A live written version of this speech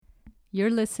You're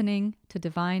listening to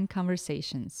Divine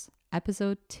Conversations,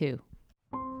 Episode 2.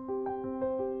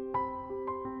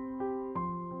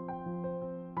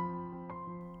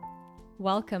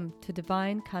 Welcome to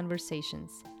Divine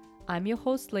Conversations. I'm your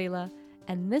host, Layla,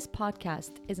 and this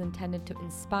podcast is intended to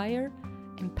inspire,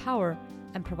 empower,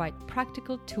 and provide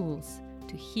practical tools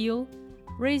to heal,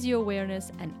 raise your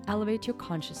awareness, and elevate your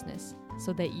consciousness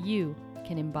so that you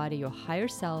can embody your higher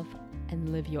self and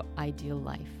live your ideal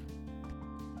life.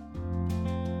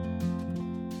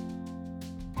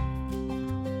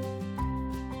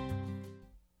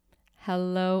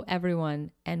 Hello,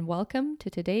 everyone, and welcome to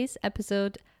today's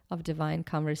episode of Divine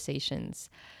Conversations.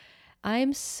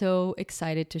 I'm so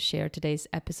excited to share today's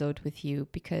episode with you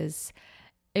because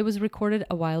it was recorded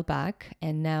a while back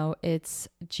and now it's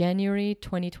January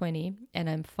 2020 and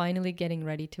I'm finally getting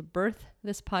ready to birth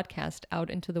this podcast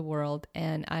out into the world,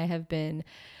 and I have been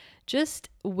just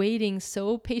waiting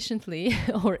so patiently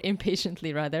or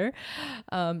impatiently rather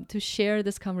to share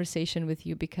this conversation with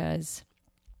you because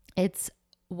it's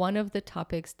one of the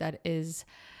topics that is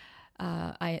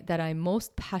that I'm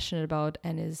most passionate about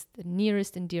and is the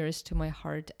nearest and dearest to my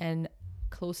heart and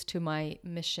close to my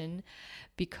mission,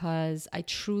 because I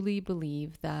truly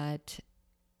believe that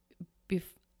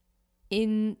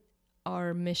in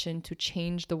our mission to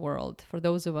change the world, for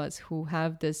those of us who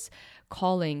have this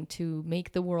calling to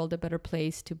make the world a better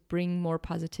place, to bring more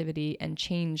positivity and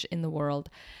change in the world,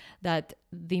 that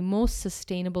the most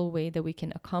sustainable way that we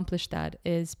can accomplish that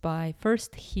is by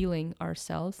first healing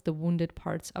ourselves, the wounded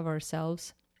parts of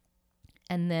ourselves,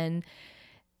 and then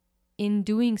in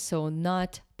doing so,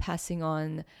 not passing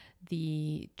on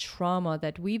the trauma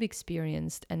that we've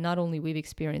experienced, and not only we've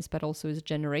experienced, but also is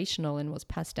generational and was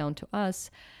passed down to us,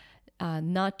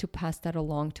 not to pass that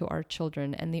along to our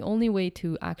children. And the only way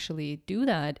to actually do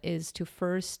that is to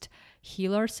first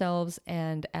heal ourselves.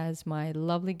 And as my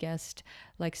lovely guest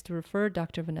likes to refer,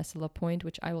 Dr. Vanessa Lapointe,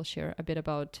 which I will share a bit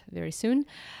about very soon,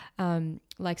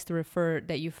 likes to refer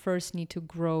that you first need to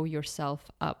grow yourself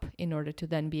up in order to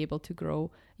then be able to grow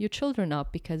your children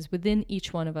up, because within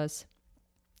each one of us,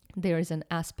 there is an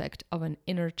aspect of an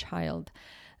inner child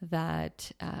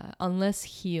that unless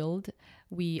healed,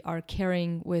 we are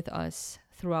carrying with us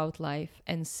throughout life.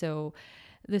 And so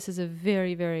this is a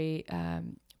very, very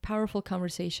powerful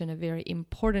conversation, a very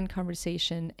important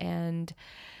conversation, and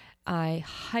I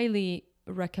highly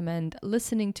recommend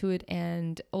listening to it.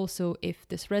 And also, if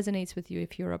this resonates with you,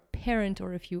 if you're a parent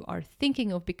or if you are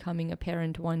thinking of becoming a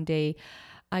parent one day,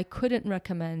 I couldn't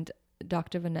recommend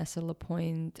Dr. Vanessa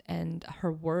Lapointe and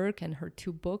her work and her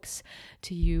 2 books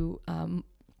to you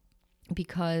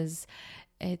because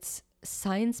it's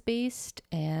science-based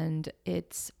and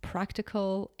it's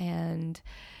practical and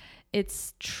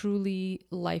it's truly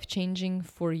life-changing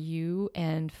for you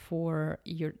and for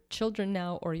your children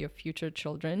now or your future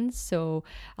children. So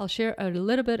I'll share a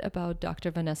little bit about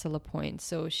Dr. Vanessa Lapointe.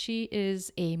 So she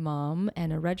is a mom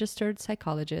and a registered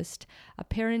psychologist, a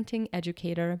parenting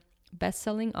educator,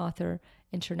 best-selling author,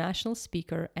 international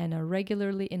speaker, and a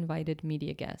regularly invited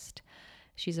media guest.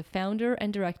 She's a founder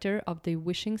and director of the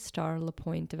Wishing Star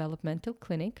Lapointe Developmental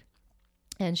Clinic,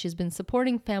 and she's been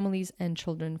supporting families and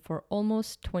children for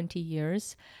almost 20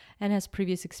 years and has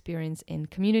previous experience in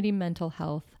community mental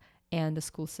health and the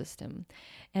school system.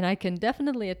 And I can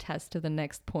definitely attest to the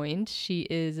next point. She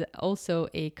is also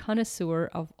a connoisseur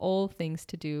of all things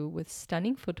to do with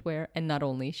stunning footwear, and not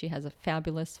only, she has a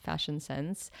fabulous fashion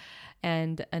sense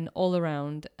and an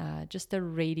all-around, just a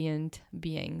radiant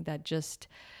being that just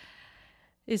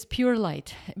is pure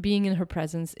light. Being in her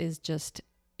presence is just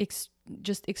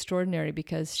extraordinary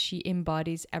because she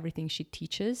embodies everything she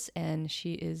teaches, and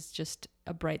she is just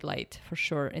a bright light for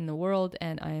sure in the world.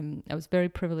 And I was very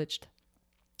privileged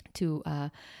to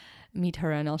meet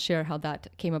her, and I'll share how that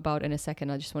came about in a second.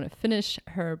 I just want to finish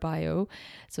her bio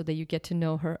so that you get to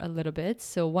know her a little bit.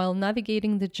 So while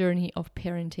navigating the journey of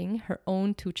parenting her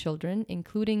own 2 children,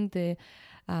 including the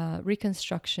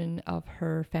reconstruction of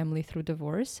her family through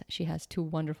divorce, she has 2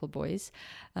 wonderful boys,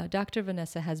 Dr.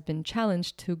 Vanessa has been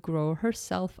challenged to grow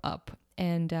herself up.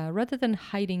 And rather than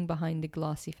hiding behind the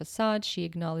glossy facade, she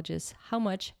acknowledges how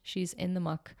much she's in the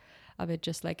muck of it,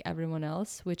 just like everyone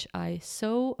else, which I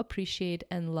so appreciate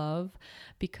and love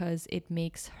because it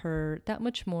makes her that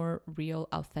much more real,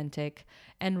 authentic,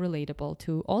 and relatable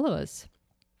to all of us.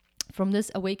 From this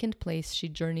awakened place, she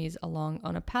journeys along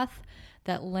on a path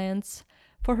that lands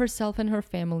for herself and her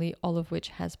family, all of which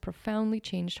has profoundly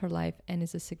changed her life and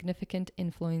is a significant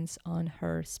influence on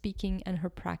her speaking and her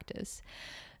practice.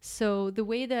 So the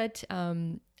way that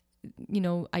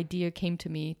idea came to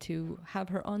me to have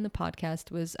her on the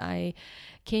podcast was I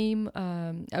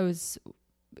was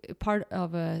part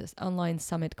of a online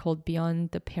summit called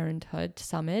Beyond the Parenthood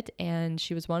Summit, and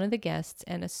she was one of the guests.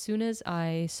 And as soon as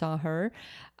I saw her,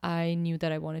 I knew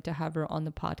that I wanted to have her on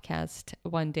the podcast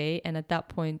one day. And at that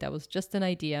point, that was just an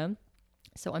idea.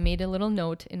 So I made a little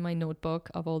note in my notebook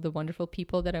of all the wonderful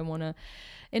people that I want to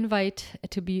invite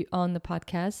to be on the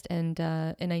podcast, and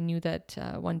I knew that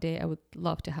one day I would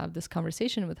love to have this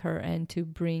conversation with her and to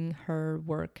bring her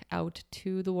work out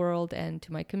to the world and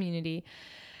to my community.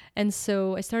 And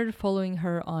so I started following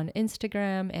her on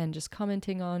Instagram and just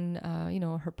commenting on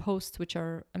her posts, which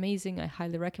are amazing. I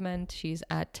highly recommend. She's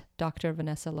at Dr.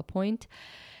 Vanessa Lapointe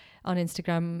on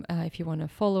Instagram if you want to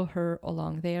follow her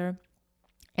along there.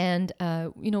 And,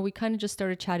 we kind of just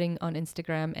started chatting on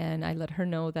Instagram, and I let her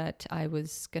know that I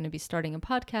was going to be starting a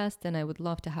podcast and I would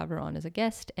love to have her on as a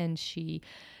guest. And she,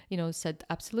 said,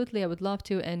 absolutely, I would love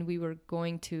to. And we were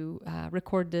going to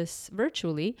record this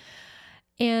virtually.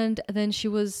 And then she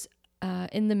was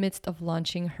in the midst of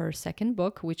launching her second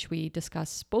book, which we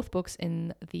discuss both books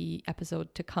in the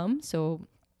episode to come. So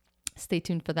stay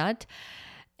tuned for that.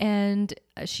 And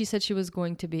she said she was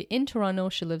going to be in Toronto.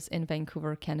 She lives in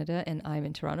Vancouver, Canada, and I'm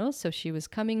in Toronto. So she was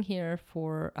coming here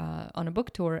for on a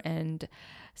book tour and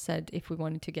said if we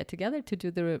wanted to get together to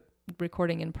do the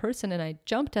recording in person. And I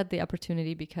jumped at the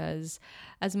opportunity because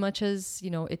as much as,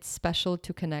 it's special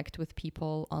to connect with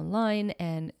people online,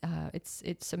 and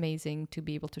it's amazing to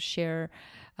be able to share,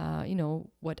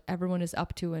 what everyone is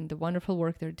up to and the wonderful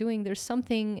work they're doing. There's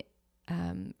something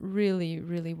really,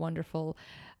 really wonderful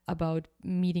about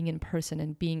meeting in person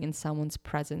and being in someone's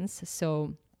presence.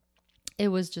 So it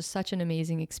was just such an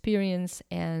amazing experience.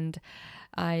 And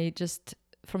I just,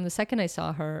 from the second I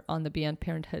saw her on the Beyond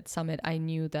Parenthood Summit, I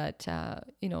knew that,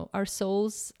 our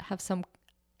souls have some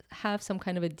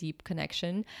kind of a deep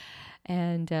connection.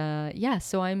 And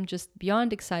so I'm just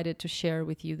beyond excited to share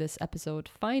with you this episode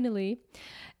finally.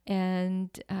 And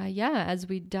as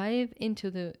we dive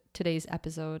into today's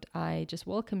episode, I just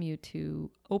welcome you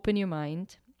to open your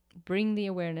mind, bring the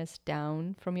awareness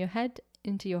down from your head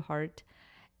into your heart,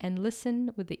 and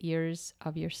listen with the ears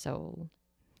of your soul.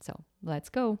 So let's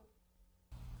go.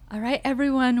 All right,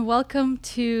 everyone, welcome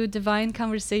to Divine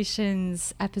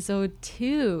Conversations, episode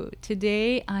 2.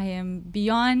 Today, I am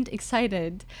beyond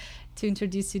excited to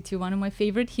introduce you to one of my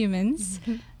favorite humans,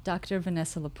 Dr.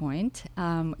 Vanessa Lapointe.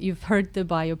 You've heard the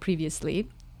bio previously.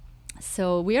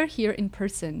 So we are here in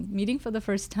person, meeting for the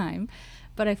first time,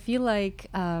 but I feel like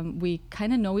we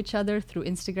kind of know each other through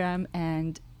Instagram,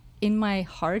 and in my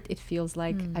heart, it feels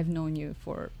like I've known you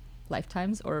for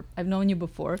lifetimes, or I've known you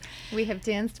before. We have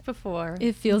danced before.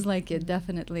 It feels like it,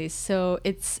 definitely. So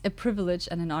it's a privilege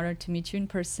and an honor to meet you in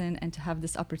person and to have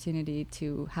this opportunity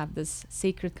to have this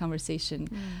sacred conversation.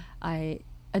 I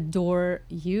adore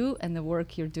you and the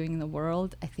work you're doing in the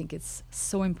world. I think it's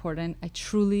so important. I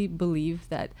truly believe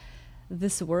that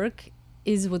this work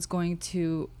is what's going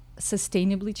to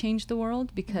sustainably change the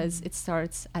world, because it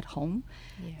starts at home.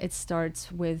 Yeah. It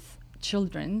starts with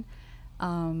children,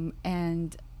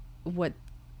 and what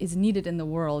is needed in the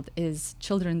world is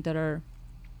children that are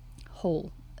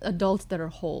whole, adults that are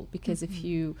whole, because if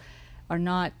you are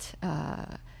not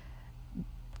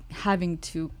having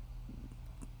to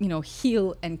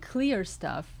heal and clear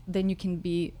stuff, then you can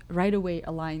be right away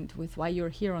aligned with why you're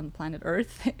here on planet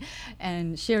Earth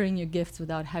and sharing your gifts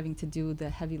without having to do the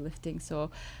heavy lifting.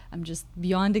 So I'm just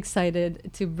beyond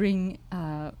excited to bring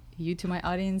you to my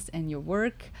audience and your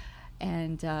work.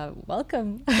 And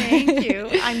welcome. Thank you.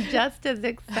 I'm just as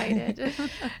excited.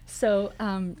 So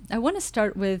I want to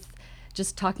start with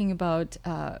just talking about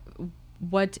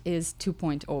what is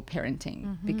 2.0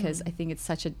 parenting, because I think it's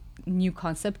such a new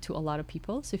concept to a lot of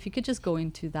people. So if you could just go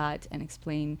into that and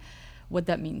explain what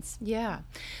that means. Yeah.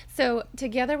 So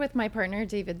together with my partner,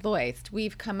 David Loist,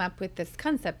 we've come up with this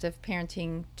concept of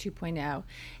parenting 2.0.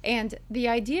 And the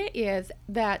idea is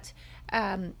that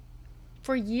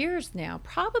for years now,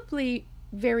 probably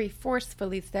very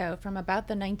forcefully so, from about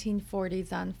the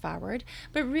 1940s on forward,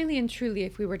 but really and truly,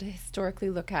 if we were to historically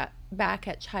look back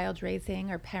at child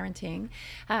raising or parenting,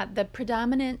 the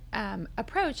predominant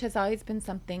approach has always been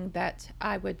something that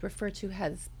I would refer to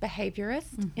as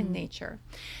behaviorist in nature.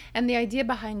 And the idea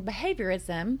behind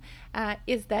behaviorism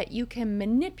is that you can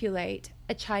manipulate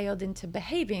a child into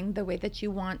behaving the way that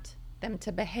you want them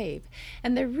to behave.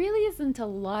 And there really isn't a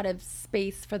lot of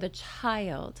space for the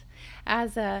child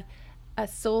as a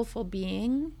soulful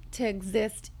being to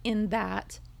exist in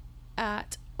that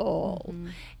at all.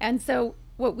 And so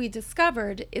what we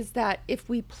discovered is that if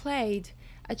we played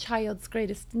a child's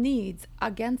greatest needs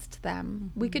against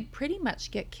them, we could pretty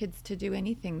much get kids to do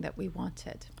anything that we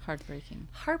wanted.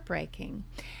 Heartbreaking.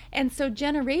 And so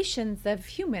generations of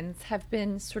humans have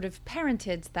been sort of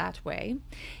parented that way.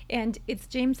 And it's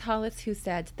James Hollis who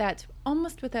said that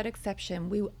almost without exception,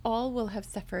 we all will have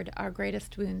suffered our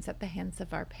greatest wounds at the hands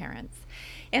of our parents.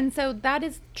 And so that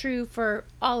is true for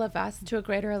all of us to a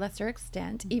greater or lesser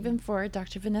extent, even for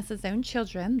Dr. Vanessa's own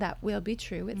children. That will be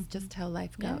true. It's just how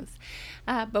life goes.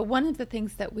 But one of the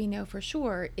things that we know for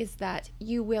sure is that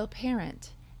you will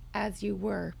parent as you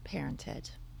were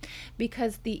parented,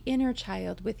 because the inner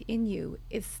child within you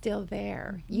is still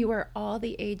there. You are all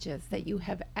the ages that you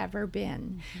have ever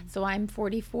been. So I'm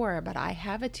 44, but I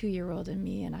have a 2-year-old in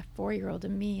me, and a 4-year-old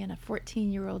in me, and a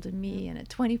 14-year-old in me, and a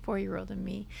 24-year-old in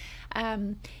me.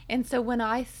 And so when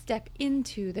I step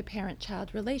into the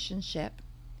parent-child relationship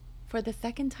for the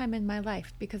second time in my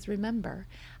life, because remember,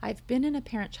 I've been in a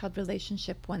parent-child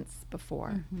relationship once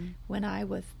before when I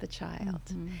was the child.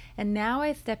 And now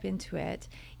I step into it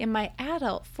in my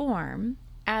adult form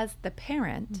as the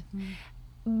parent.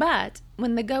 But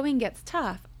when the going gets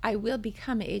tough, I will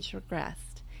become age regressed.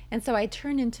 And so I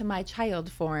turn into my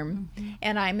child form,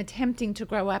 and I'm attempting to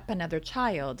grow up another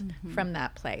child from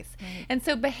that place. Right. And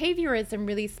so behaviorism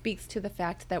really speaks to the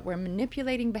fact that we're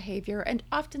manipulating behavior and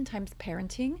oftentimes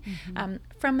parenting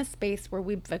from a space where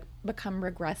we've become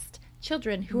regressed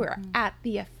children who are at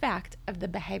the effect of the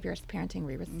behaviors parenting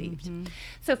we received.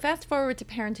 So fast forward to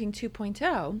Parenting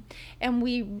 2.0, and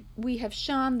we have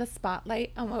shone the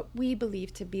spotlight on what we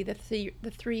believe to be the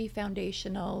three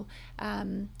foundational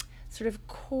sort of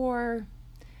core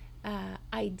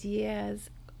ideas,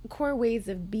 core ways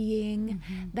of being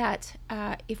that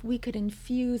if we could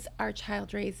infuse our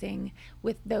child raising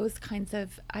with those kinds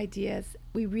of ideas,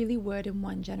 we really would in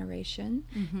one generation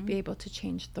be able to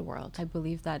change the world. I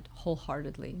believe that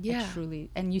wholeheartedly. Yeah. Truly.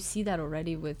 And you see that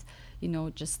already with,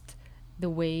 just the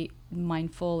way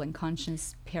mindful and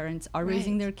conscious parents are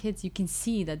raising their kids. You can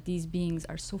see that these beings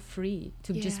are so free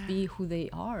to just be who they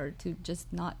are, to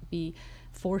just not be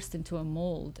forced into a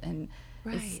mold. And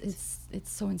it's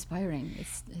so inspiring.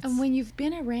 It's and when you've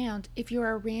been around, if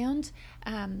you're around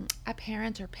a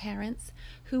parent or parents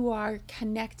who are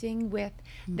connecting with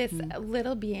this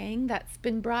little being that's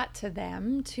been brought to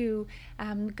them to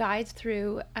guide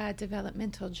through a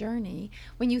developmental journey,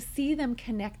 when you see them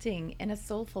connecting in a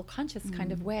soulful, conscious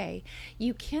kind of way,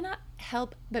 you cannot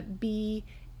help but be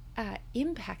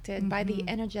impacted by the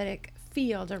energetic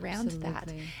field around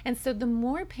that. And so the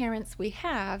more parents we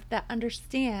have that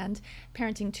understand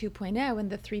Parenting 2.0 and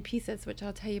the three pieces, which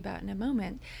I'll tell you about in a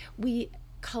moment, we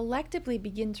collectively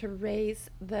begin to raise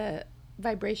the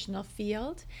vibrational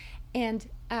field. And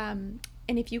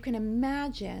if you can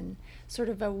imagine sort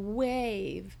of a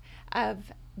wave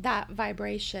of that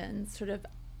vibration sort of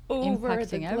over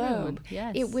impacting the globe, everyone.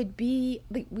 Yes. It would be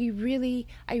like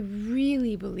I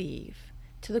really believe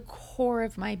to the core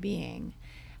of my being,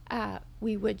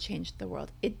 we would change the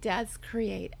world. It does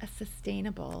create a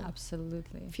sustainable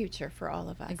future for all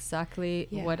of us. Exactly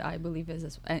what I believe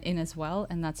in as well.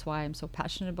 And that's why I'm so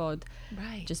passionate about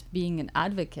just being an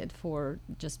advocate for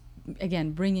just,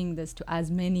 again, bringing this to as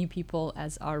many people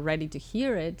as are ready to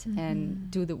hear it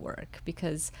and do the work.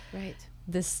 Because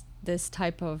this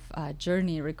type of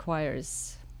journey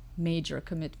requires major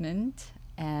commitment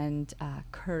and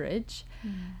courage.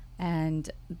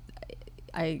 And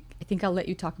I think I'll let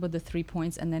you talk about the 3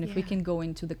 points, and then if we can go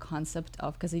into the concept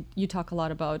of, because you talk a lot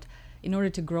about, in order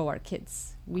to grow our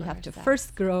kids, we have to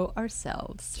first grow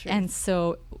ourselves. True. And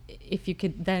so if you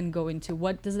could then go into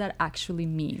what does that actually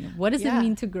mean? What does it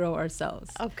mean to grow ourselves?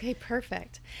 Okay,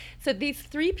 perfect. So these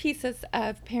three pieces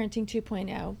of Parenting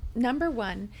 2.0, number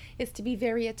one is to be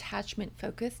very attachment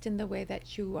focused in the way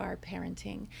that you are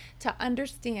parenting, to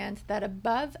understand that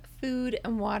above food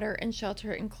and water and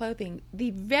shelter and clothing,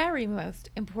 the very most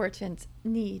important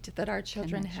need that our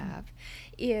children have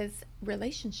is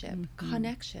relationship,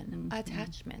 connection,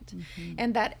 attachment,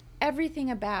 and that everything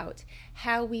about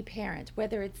how we parent,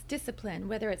 whether it's discipline,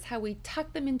 whether it's how we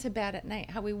tuck them into bed at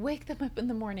night, how we wake them up in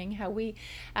the morning, how we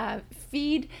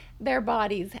feed their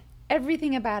bodies,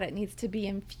 everything about it needs to be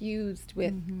infused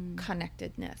with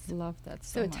connectedness. Love that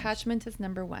so much. Attachment is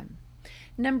number one.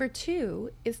 Number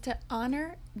two is to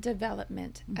honor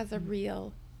development as a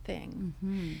real thing.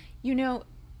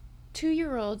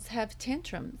 2-year-olds have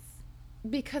tantrums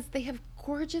because they have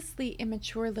gorgeously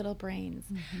immature little brains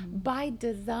by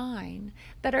design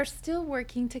that are still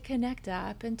working to connect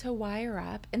up and to wire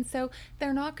up. And so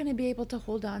they're not going to be able to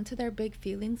hold on to their big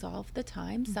feelings all of the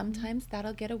time. Sometimes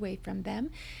that'll get away from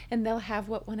them, and they'll have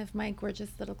what one of my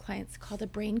gorgeous little clients called a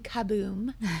brain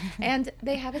kaboom, and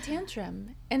they have a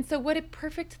tantrum. And so what a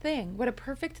perfect thing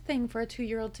for a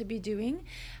 2-year-old to be doing,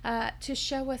 to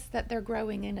show us that they're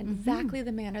growing in exactly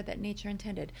the manner that nature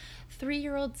intended.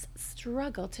 3-year-olds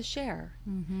struggle to share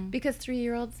because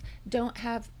 3-year-olds don't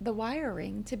have the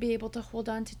wiring to be able to hold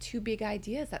on to 2 big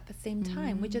ideas at the same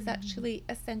time, which is actually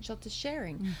essential to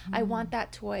sharing. I want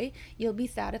that toy. You'll be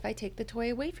sad if I take the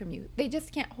toy away from you. They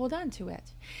just can't hold on to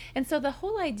it. And so the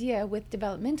whole idea with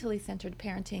developmentally centered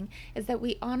parenting is that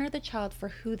we honor the child for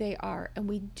who they are, and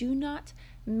we do not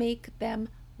make them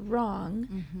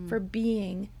wrong for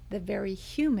being the very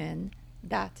human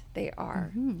that they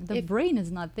are. The brain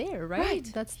is not there, right?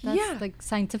 Right. That's like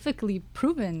scientifically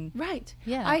proven. Right.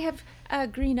 Yeah. I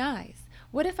have green eyes.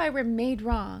 What if I were made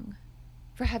wrong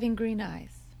for having green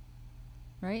eyes?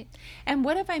 Right. And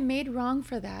what if I made wrong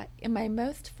for that in my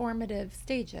most formative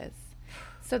stages,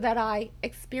 so that I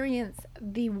experience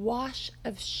the wash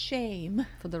of shame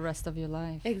For the rest of your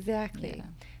life. Exactly. Yeah.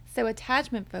 So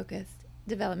attachment focused,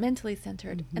 developmentally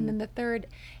centered. And then the third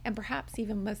and perhaps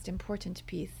even most important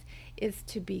piece is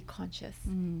to be conscious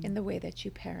in the way that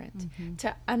you parent,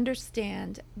 to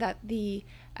understand that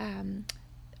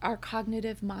our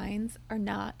cognitive minds are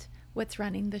not what's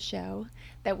running the show,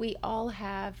 that we all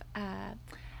have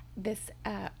this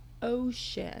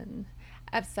ocean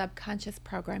of subconscious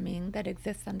programming that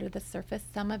exists under the surface,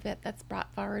 some of it that's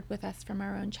brought forward with us from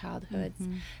our own childhoods,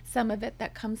 some of it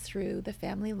that comes through the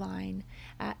family line,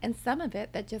 and some of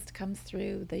it that just comes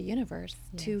through the universe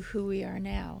to who we are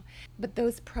now. But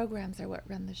those programs are what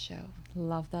run the show.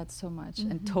 Love that so much,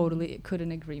 and totally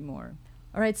couldn't agree more.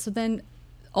 All right, so then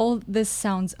all this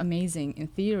sounds amazing in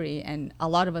theory, and a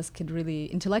lot of us could really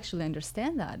intellectually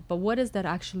understand that. But what does that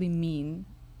actually mean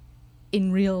in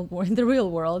the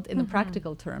real world, in the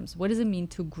practical terms? What does it mean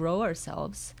to grow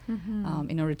ourselves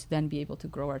in order to then be able to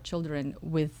grow our children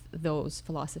with those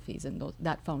philosophies and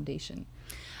that foundation?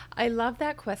 I love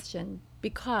that question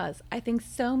because I think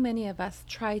so many of us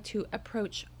try to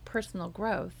approach personal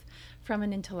growth from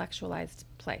an intellectualized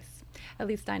place. At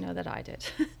least I know that I did.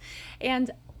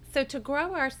 And so to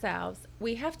grow ourselves,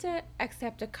 we have to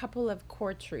accept a couple of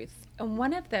core truths. And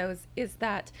one of those is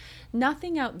that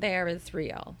nothing out there is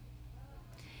real.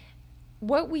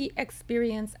 What we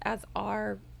experience as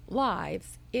our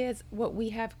lives is what we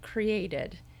have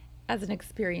created as an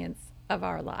experience of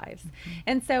our lives.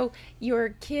 And so your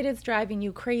kid is driving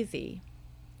you crazy.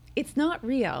 It's not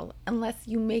real unless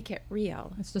you make it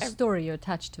real. It's the story you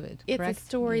attach to it, It's correct? a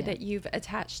story that you've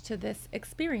attached to this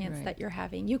experience that you're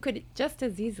having. You could just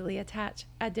as easily attach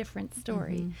a different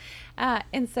story.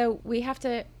 And so we have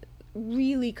to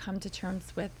really come to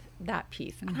terms with that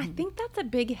piece. And I think that's a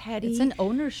big heady... It's an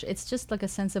ownership. It's just like a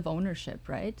sense of ownership,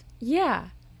 right? Yeah,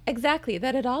 exactly.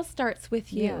 That it all starts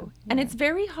with you. Yeah, And it's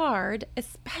very hard,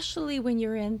 especially when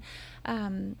you're in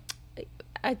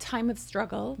a time of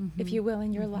struggle, if you will,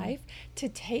 in your life, to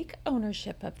take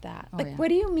ownership of that. What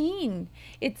do you mean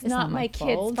it's not my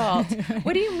kid's fault?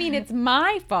 What do you mean it's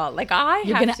my fault? Like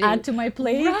You're have gonna to add to my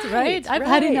plate, right? I've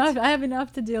had enough. I have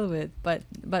enough to deal with. But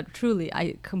truly,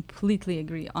 I completely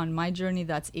agree. On my journey,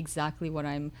 that's exactly what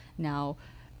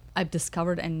I've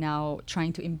discovered and now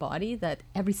trying to embody, that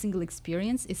every single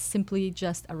experience is simply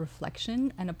just a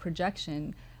reflection and a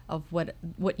projection of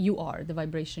what you are, the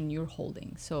vibration you're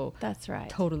holding. So that's right.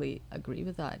 Totally agree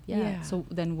with that. Yeah. So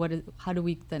then what do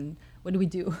we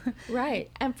do? Right.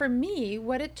 And for me,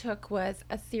 what it took was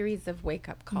a series of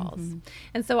wake-up calls.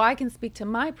 And so I can speak to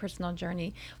my personal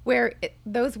journey where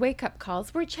those wake-up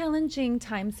calls were challenging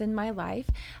times in my life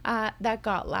that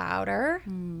got louder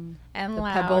and the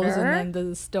louder. Pebbles and then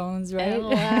the stones, right? And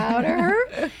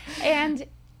louder. And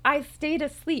I stayed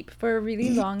asleep for a really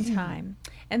long time.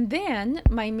 And then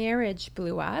my marriage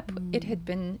blew up. It had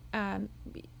been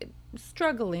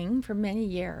struggling for many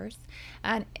years,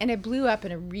 and it blew up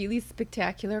in a really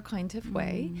spectacular kind of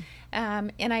way.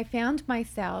 And I found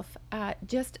myself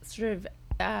just sort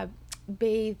of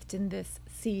bathed in this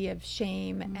sea of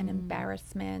shame and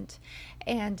embarrassment,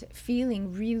 and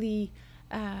feeling really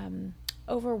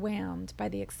overwhelmed by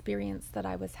the experience that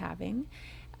I was having.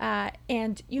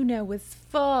 And, was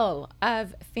full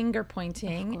of finger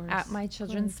pointing at my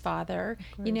children's father,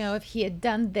 if he had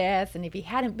done this and if he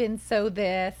hadn't been so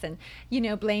this, and,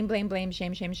 blame,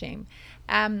 shame.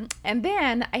 And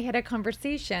then I had a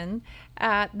conversation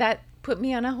that put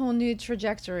me on a whole new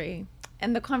trajectory.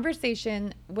 And the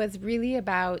conversation was really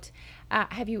about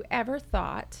have you ever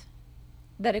thought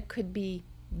that it could be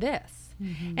this?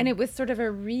 Mm-hmm. And it was sort of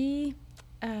a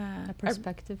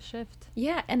perspective shift.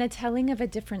 Yeah, and a telling of a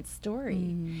different story.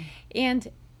 Mm-hmm. And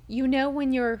you know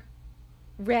when you're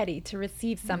ready to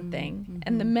receive something Mm-hmm.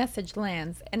 and the message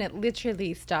lands, and it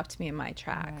literally stopped me in my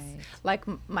tracks. Right. Like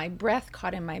my breath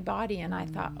caught in my body, and I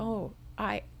thought, oh,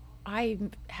 I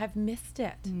have missed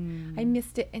it. I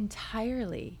missed it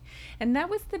entirely. And that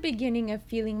was the beginning of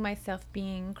feeling myself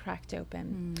being cracked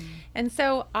open. And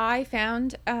so I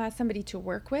found somebody to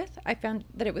work with. I found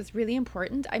that it was really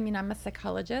important. I mean, I'm a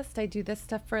psychologist. I do this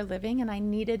stuff for a living, and I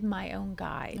needed my own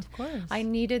guide. Of course. I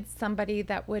needed somebody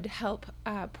that would help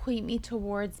point me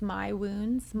towards my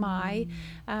wounds, my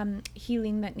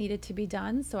healing that needed to be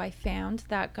done. So I found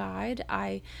that guide.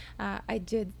 I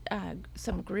did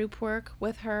some group work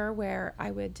with her where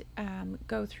I would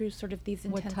go through sort of these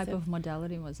intensive... What type of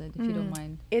modality was it, if you don't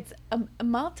mind? It's a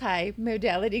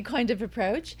multi-modality kind of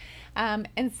approach.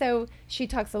 And so she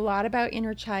talks a lot about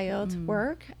inner child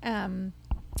work,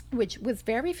 which was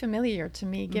very familiar to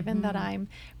me, given that I'm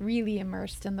really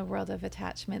immersed in the world of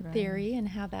attachment theory and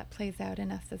how that plays out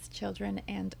in us as children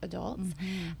and adults.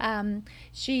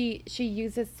 She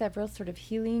uses several sort of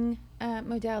healing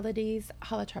modalities.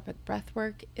 Holotropic breath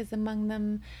work is among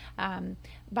them.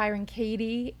 Byron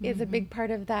Katie is a big part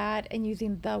of that, and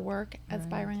using the work, as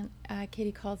Byron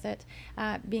Katie calls it,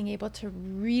 being able to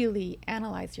really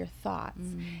analyze your thoughts.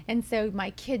 And so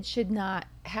my kid should not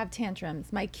have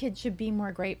tantrums. My kid should be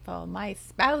more grateful. My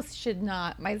spouse should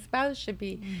not. My spouse should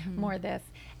be more this.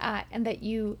 And that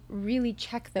you really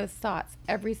check those thoughts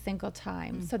every single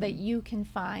time so that you can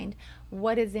find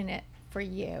what is in it for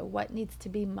you, what needs to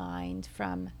be mined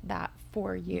from that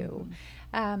for you.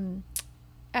 And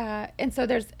so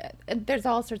there's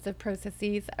all sorts of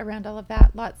processes around all of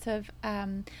that. Lots of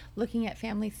looking at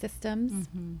family systems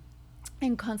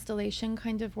and constellation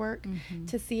kind of work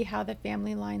to see how the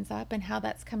family lines up and how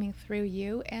that's coming through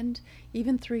you and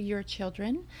even through your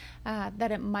children,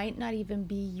 that it might not even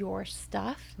be your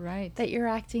stuff that you're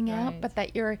acting out, but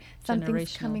that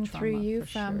something's coming through you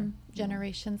from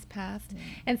generations past.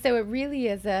 And so it really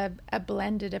is a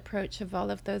blended approach of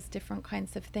all of those different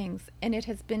kinds of things. And it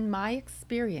has been my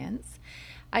experience.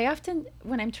 I often,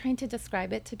 when I'm trying to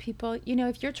describe it to people, you know,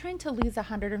 if you're trying to lose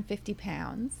 150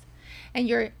 pounds, and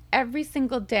you're every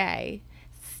single day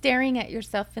staring at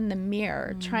yourself in the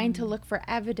mirror, trying to look for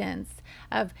evidence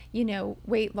of, you know,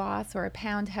 weight loss or a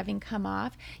pound having come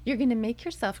off, you're going to make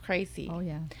yourself crazy. Oh,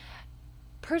 yeah.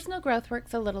 Personal growth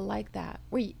works a little like that,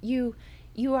 where you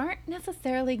aren't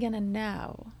necessarily going to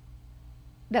know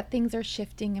that things are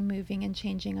shifting and moving and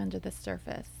changing under the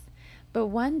surface. But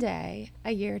one day,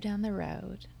 a year down the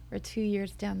road, or 2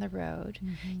 years down the road,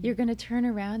 you're going to turn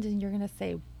around and you're going to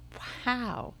say,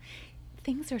 wow,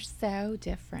 things are so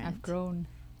different. I've grown.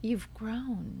 You've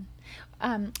grown.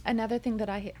 Another thing that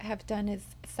I have done is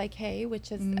Psyche,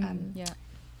 which is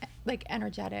like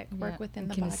energetic work within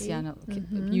the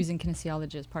body. Using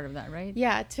kinesiology as part of that, right?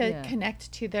 Yeah, to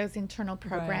connect to those internal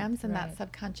programs and that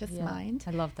subconscious mind.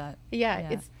 I love that. Yeah,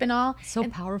 it's been all... So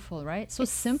powerful, right? So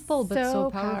simple, but so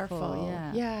powerful.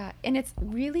 Yeah, and it's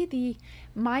really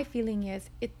my feeling is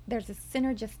there's a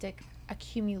synergistic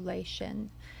accumulation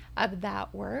of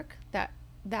that work that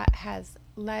has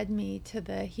led me to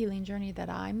the healing journey that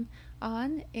I'm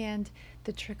on, and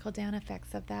the trickle down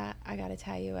effects of that, I got to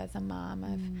tell you, as a mom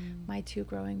of my 2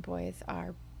 growing boys,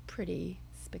 are pretty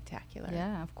spectacular.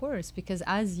 Yeah, of course, because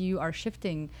as you are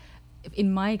shifting,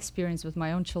 in my experience with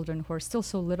my own children who are still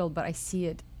so little, but I see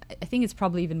it, I think it's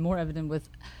probably even more evident with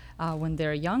when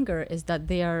they're younger, is that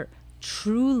they are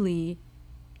truly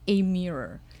a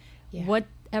mirror.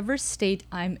 Whatever state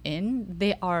I'm in,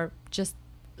 they are just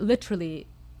literally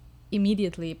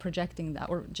immediately projecting that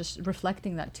or just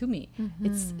reflecting that to me.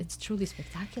 It's truly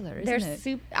spectacular, isn't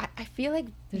it? I feel like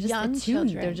they're young just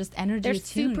children, they're just energy attuned,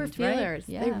 super feelers.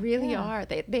 Right? They really are.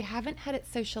 They haven't had it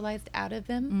socialized out of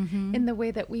them in the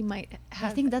way that we might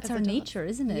have. I think that's as our adults. nature,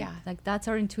 isn't it? Yeah. Like that's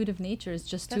our intuitive nature, is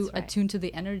just to attune to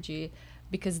the energy,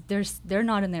 because they're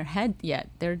not in their head yet.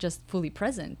 They're just fully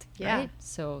present. Yeah. Right?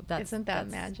 So Isn't that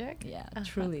magic? Yeah,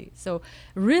 truly. So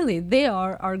really, they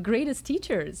are our greatest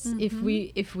teachers if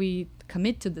we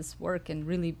commit to this work and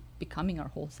really becoming our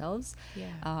whole selves.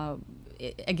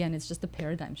 Again, it's just a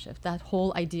paradigm shift. That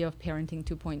whole idea of parenting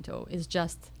 2.0 is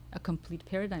just a complete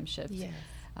paradigm shift. Yes.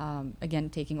 Again,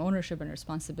 taking ownership and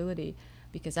responsibility,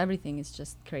 because everything is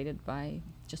just created by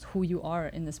just who you are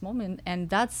in this moment. And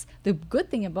that's the good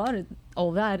thing about it,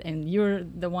 all that, and you're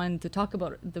the one to talk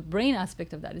about the brain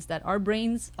aspect of that, is that our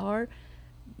brains are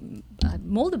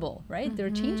moldable, right? They're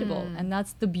changeable. And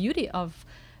that's the beauty of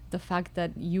the fact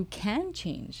that you can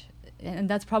change and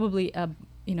that's probably a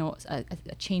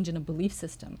change in a belief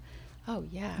system, Oh,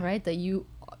 yeah. right? That you,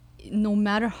 no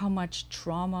matter how much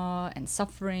trauma and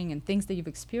suffering and things that you've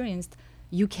experienced,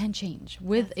 you can change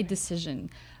with That's a right. decision.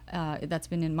 That's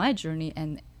been in my journey,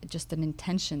 and just an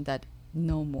intention that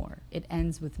no more. It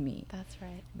ends with me, That's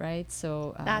right. right?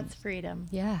 So That's freedom.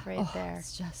 yeah, Right there.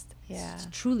 It's just Yeah. it's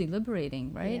truly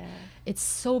liberating, right? Yeah. It's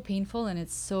so painful, and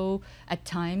it's so at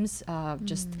times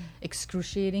just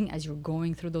excruciating as you're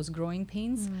going through those growing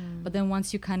pains. But then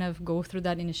once you kind of go through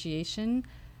that initiation,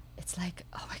 it's like,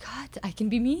 oh my God, I can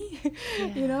be me.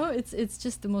 You know, it's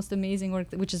just the most amazing work,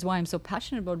 which is why I'm so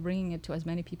passionate about bringing it to as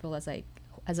many people as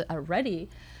are ready,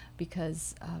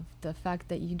 because of the fact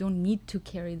that you don't need to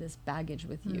carry this baggage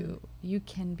with you. You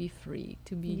can be free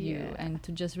to be you, Yeah. and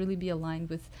to just really be aligned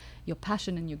with your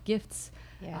passion and your gifts,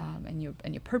 Yeah. and your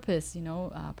purpose.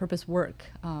 Purpose work.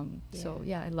 So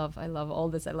yeah, I love all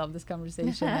this. I love this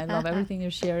conversation. I love everything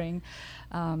you're sharing.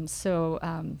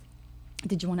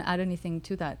 Did you want to add anything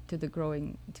to that, to the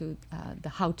growing, to the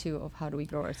how-to of how do we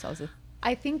grow ourselves?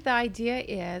 I think the idea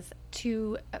is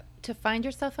to find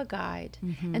yourself a guide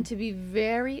and to be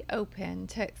very open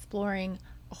to exploring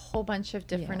a whole bunch of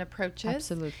different Yeah, approaches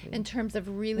absolutely. in terms of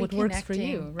really What connecting. works for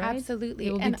you, right? Absolutely.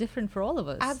 It will be different for all of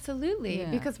us. Absolutely,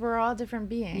 Yeah. because we're all different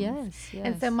beings. Yes,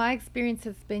 And so yes. my experience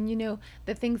has been,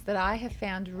 the things that I have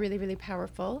found really, really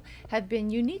powerful have been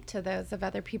unique to those of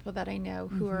other people that I know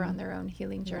who are on their own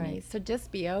healing journeys. Right. So just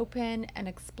be open and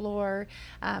explore,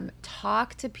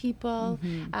 talk to people.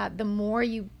 The more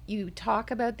you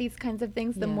talk about these kinds of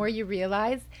things, the Yeah. more you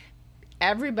realize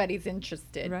everybody's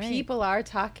interested. Right. People are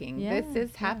talking. Yeah, this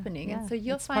is yeah, happening. yeah. And so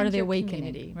you'll It's find part of the your awakening,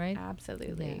 community. right?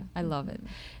 Absolutely. Yeah, I love it.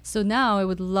 So now I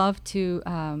would love to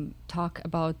talk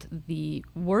about the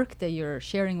work that you're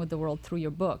sharing with the world through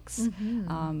your books.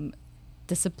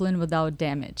 Discipline Without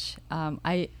Damage.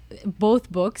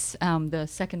 Both books, the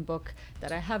second book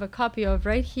that I have a copy of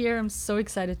right here, I'm so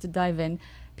excited to dive in.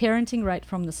 Parenting Right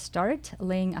from the Start,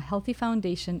 Laying a Healthy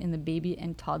Foundation in the Baby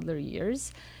and Toddler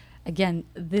Years. Again,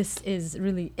 this is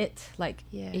really it. Like,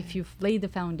 Yeah. if you've laid the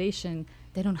foundation,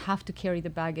 they don't have to carry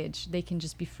the baggage. They can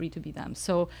just be free to be them.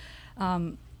 So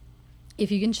if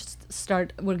you can just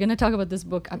start, we're going to talk about this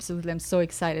book. Absolutely. I'm so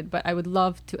excited. But I would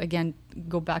love to, again,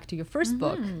 go back to your first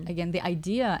book. Again, the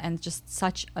idea and just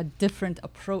such a different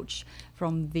approach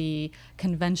from the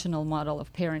conventional model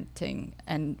of parenting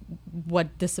and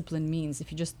what discipline means.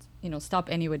 If you just, stop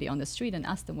anybody on the street and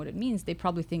ask them what it means, they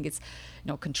probably think it's,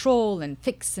 control and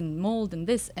fix and mold and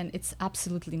this. And it's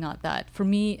absolutely not that. For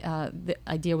me, the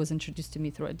idea was introduced to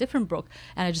me through a different book.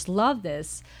 And I just love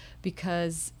this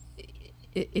because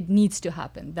it needs to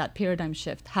happen. That paradigm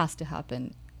shift has to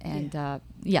happen. And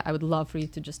I would love for you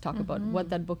to just talk about what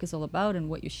that book is all about and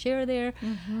what you share there.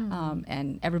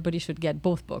 And everybody should get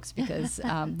both books because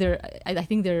I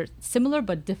think they're similar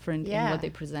but different in what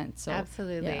they present. So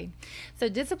absolutely. So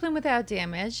Discipline Without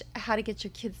Damage, How to Get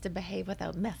Your Kids to Behave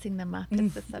Without Messing Them Up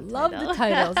is the subtitle. Love the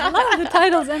titles. Love the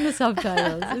titles and the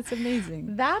subtitles. It's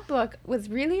amazing. That book was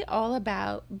really all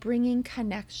about bringing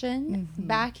connection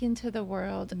back into the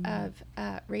world of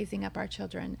raising up our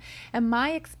children. And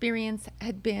my experience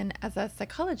had been as a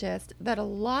psychologist that a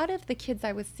lot of the kids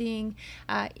I was seeing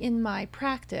in my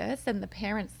practice and the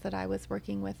parents that I was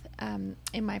working with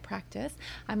in my practice,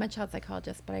 I'm a child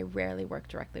psychologist, but I rarely work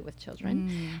directly with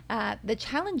children. The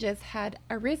challenges had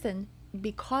arisen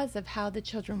because of how the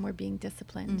children were being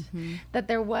disciplined, that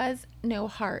there was no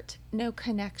heart, no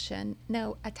connection,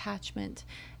 no attachment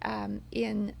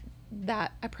in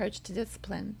that approach to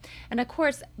discipline. And of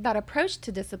course, that approach to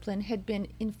discipline had been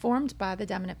informed by the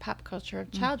dominant pop culture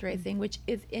of child raising, which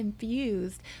is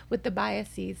infused with the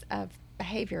biases of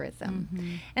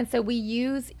behaviorism. And so we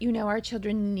use, our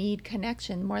children need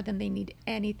connection more than they need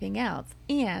anything else.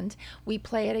 And we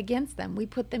play it against them. We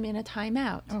put them in a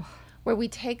timeout where we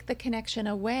take the connection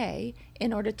away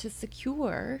in order to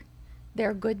secure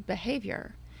their good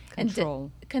behavior.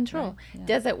 Control. Control. Right, yeah.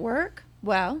 Does it work?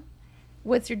 Well,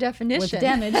 what's your definition? With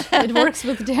damage. It works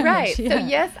with damage. Right. Yeah. So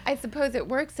yes, I suppose it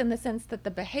works in the sense that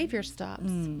the behavior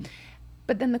stops.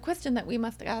 But then the question that we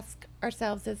must ask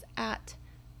ourselves is at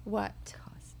what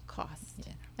cost?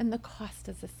 Yeah. And the cost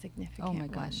is a significant Oh my one.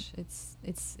 gosh. It's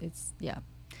yeah.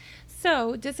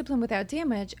 So Discipline Without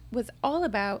Damage was all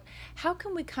about how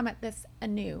can we come at this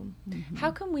anew? How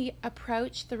can we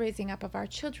approach the raising up of our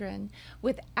children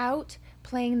without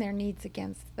playing their needs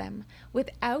against them,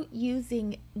 without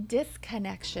using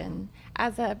disconnection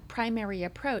as a primary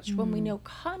approach when we know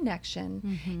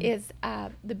connection is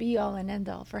the be-all and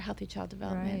end-all for healthy child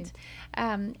development.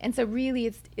 And so really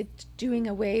it's doing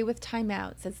away with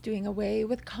timeouts, it's doing away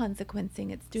with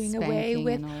consequencing, it's doing away Spanking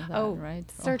with, and all that,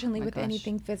 right? certainly Oh my with gosh.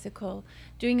 anything physical,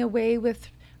 doing away with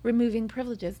removing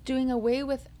privileges, doing away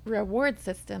with reward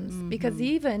systems, because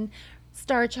even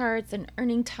star charts and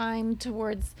earning time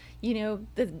towards,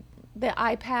 the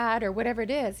iPad or whatever it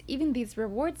is, even these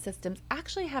reward systems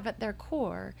actually have at their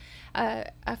core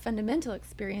a fundamental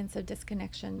experience of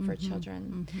disconnection for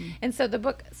children. And so the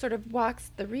book sort of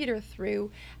walks the reader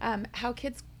through how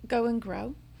kids go and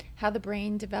grow, how the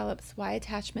brain develops, why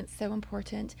attachment's so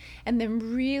important, and then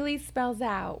really spells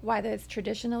out why those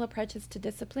traditional approaches to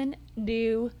discipline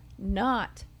do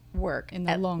not work In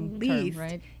the long term,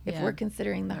 right? if Yeah. we're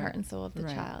considering the heart and soul of the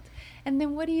Right. child. And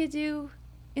then what do you do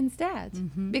instead?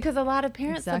 Because a lot of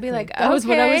parents will be Exactly. like, okay. That was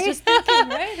what I was just thinking,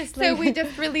 right? It's So like- we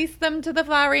just release them to the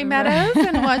flowery meadows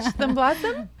and watch them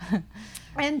blossom.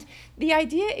 And the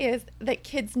idea is that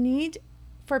kids need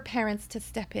for parents to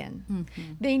step in.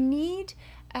 They need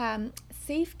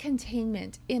safe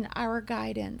containment in our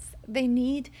guidance. They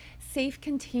need safe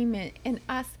containment in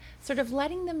us sort of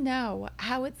letting them know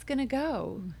how it's going to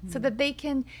go so that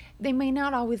they may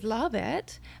not always love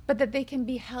it, but that they can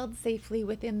be held safely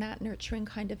within that nurturing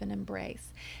kind of an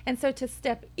embrace. And so to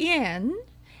step in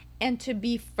and to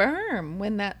be firm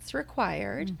when that's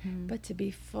required, but to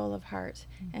be full of heart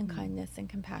and kindness and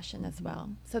compassion as well.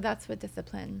 So that's what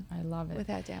Discipline I love it.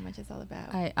 Without Damage is all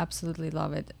about. I absolutely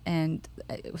love it. And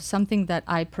something that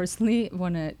I personally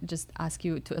want to just ask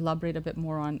you to elaborate a bit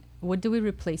more on, what do we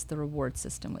replace the reward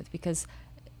system with? Because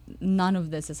none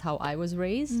of this is how I was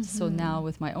raised. So now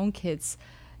with my own kids,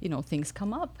 things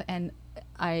come up, and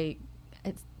I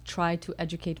try to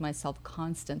educate myself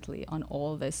constantly on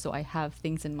all this, so I have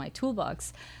things in my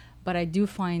toolbox. But I do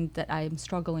find that I'm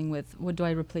struggling with, what do I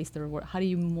replace the reward? How do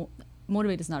you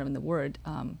motivate is not even the word.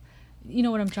 You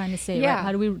know what I'm trying to say, Yeah. right?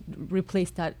 How do we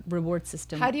replace that reward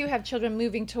system? How do you have children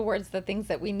moving towards the things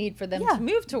that we need for them Yeah. to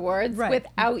move towards Right.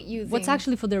 without using What's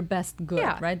actually for their best good,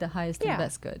 Yeah. right? The highest Yeah, and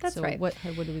best good. that's so right. what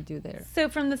do we do there? So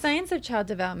from the science of child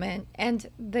development and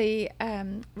the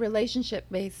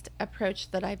relationship-based approach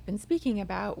that I've been speaking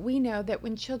about, we know that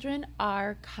when children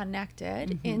are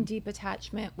connected in deep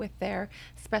attachment with their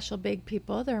special big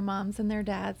people, their moms and their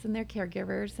dads and their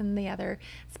caregivers and the other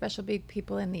special big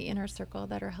people in the inner circle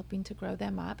that are helping to grow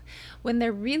them up, when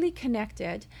they're really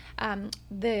connected,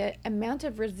 the amount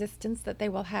of resistance that they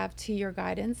will have to your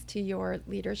guidance, to your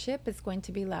leadership, is going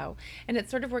to be low. And it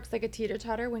sort of works like a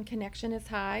teeter-totter. When connection is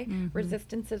high,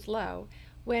 resistance is low.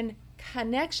 When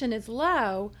connection is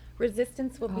low,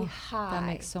 resistance will be high. That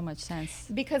makes so much sense.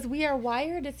 Because we are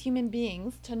wired as human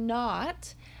beings to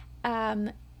not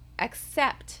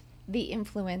accept the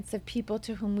influence of people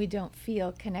to whom we don't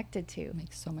feel connected to.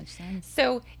 Makes so much sense.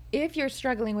 So if you're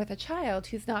struggling with a child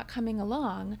who's not coming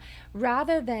along,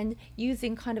 rather than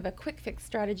using kind of a quick fix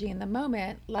strategy in the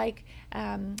moment, like,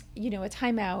 a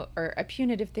timeout or a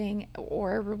punitive thing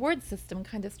or a reward system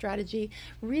kind of strategy,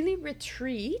 really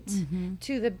retreat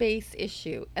to the base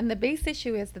issue. And the base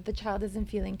issue is that the child isn't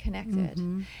feeling connected.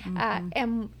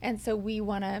 And so we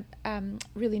want to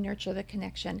really nurture the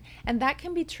connection. And that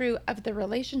can be true of the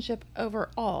relationship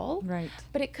overall, Right.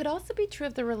 but it could also be true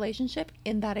of the relationship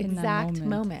in that In that exact moment,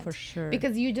 moment. for sure.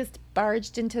 Because you just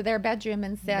barged into their bedroom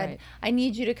and said, Right. I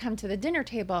need you to come to the dinner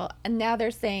table. And now they're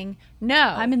saying,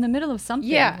 no. I'm in the middle of something.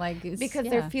 Yeah, like it's, because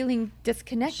yeah. they're feeling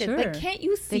disconnected. Sure. Like, can't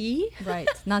you see? Right.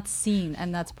 Not seen,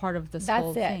 and that's part of this That's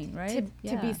whole it. thing, right?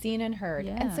 To be seen and heard.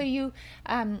 And Yeah. so you,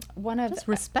 one of Just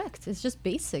respect. It's just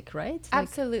basic, right? Like,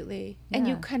 absolutely, and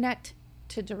you yeah. connect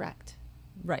to direct.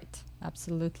 right.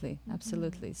 Absolutely.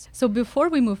 Absolutely. So before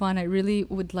we move on, I really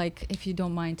would like, if you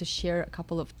don't mind, to share a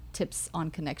couple of tips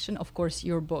on connection. Of course,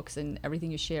 your books and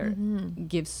everything you share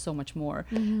gives so much more.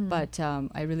 But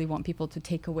I really want people to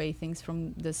take away things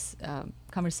from this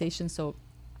conversation. So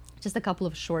just a couple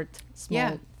of short, small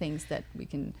Yeah. things that we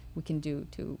can do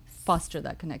to foster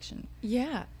that connection.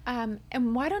 Yeah.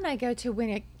 And why don't I go to when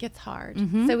it gets hard?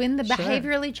 Mhm. So in the Sure.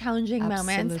 behaviorally challenging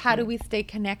moments, how do Absolutely. we stay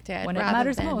connected? When it rather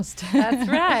matters than- most. That's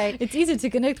right. It's easy to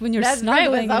connect when you're That's right,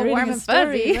 snuggling with all and reading warm a and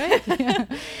story, fuzzy. right?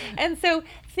 Yeah. And so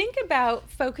think about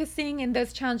focusing in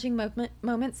those challenging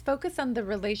moments, focus on the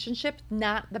relationship,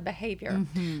 not the behavior.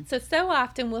 So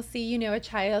often we'll see, a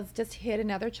child's just hit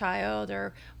another child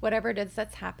or whatever it is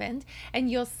that's happened. And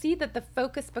you'll see that the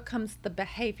focus becomes the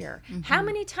behavior. behavior. How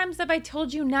many times have I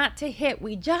told you not to hit?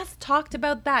 We just talked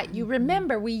about that. You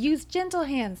remember, we use gentle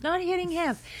hands, not hitting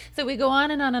hands. So we go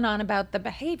on and on and on about the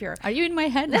behavior. Are you in my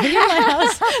head? Are you in my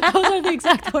house? Those are the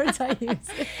exact words I use.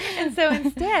 And so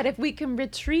instead, if we can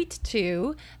retreat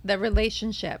to the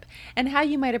relationship, and how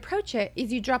you might approach it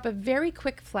is you drop a very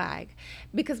quick flag,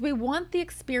 because we want the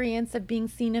experience of being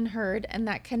seen and heard and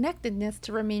that connectedness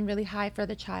to remain really high for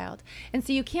the child. And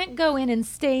so you can't go in and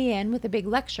stay in with a big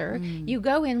lecture. You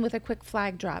go in with a quick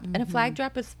flag drop, and a flag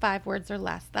drop is 5 words or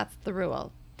less. That's the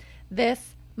rule.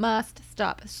 This must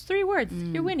stop. It's 3 words.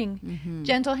 You're winning.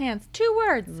 Gentle hands, 2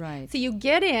 words. Right. So you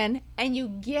get in and you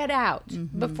get out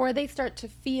before they start to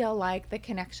feel like the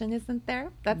connection isn't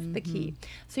there. That's the key.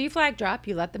 So you flag drop,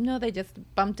 you let them know they just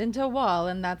bumped into a wall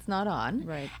and that's not on.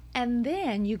 Right. And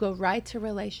then you go right to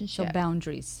relationship. So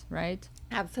boundaries, right?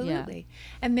 Absolutely.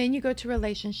 And then you go to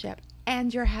relationship.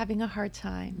 And you're having a hard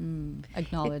time.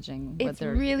 Acknowledging what It's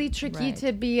they're really tricky right.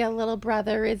 to be a little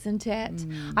brother, isn't it?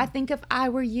 I think if I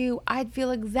were you, I'd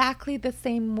feel exactly the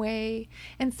same way.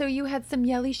 And so you had some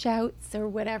yelly shouts or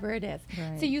whatever it is.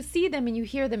 Right. So you see them and you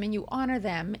hear them and you honor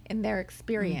them in their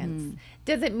experience.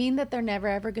 Does it mean that they're never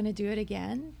ever going to do it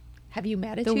again? Have you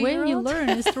met a The 2-year-old? way you learn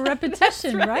is through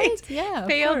repetition, That's right? Yeah, of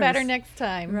Fail better course. next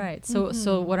time. Right.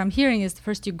 So what I'm hearing is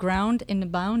first you ground in the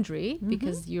boundary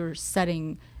because you're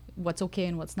setting what's okay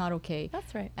and what's not okay.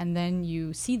 That's right. And then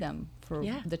you see them for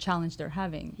Yeah. the challenge they're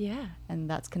having. Yeah. And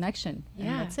that's connection. Yeah.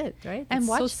 And that's it, right? And It's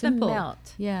watch so them simple.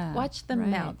 melt. Yeah. Watch them right,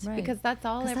 melt, right. because that's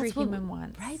all 'Cause every that's what- human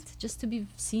wants. Right. Just to be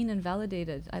seen and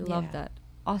validated. I love Yeah. that.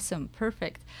 Awesome.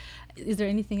 Perfect. Is there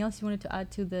anything else you wanted to add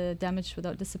to the damage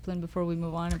without discipline before we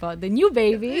move on about the new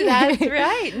baby? That's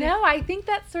right. No, I think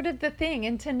that's sort of the thing.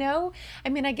 And to know, I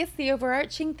mean, I guess the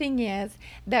overarching thing is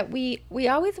that we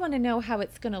always want to know how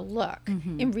it's going to look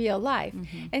in real life.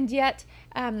 And yet,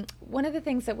 one of the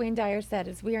things that Wayne Dyer said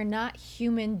is we are not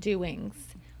human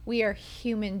doings. We are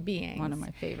human beings. One of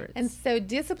my favorites. And so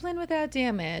discipline without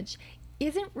damage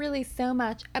isn't really so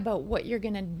much about what you're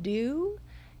going to do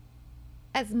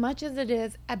as much as it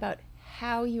is about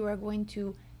how you are going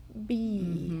to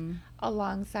be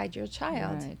alongside your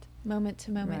child, Right. moment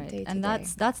to moment, day to and day.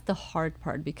 that's the hard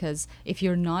part, because if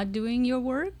you're not doing your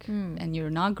work and you're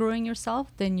not growing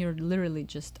yourself, then you're literally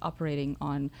just operating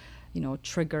on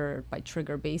trigger by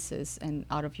trigger basis and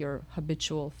out of your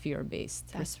habitual fear-based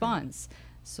That's response.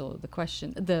 So the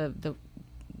question, the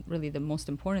really the most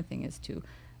important thing is to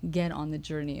get on the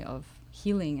journey of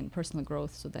healing and personal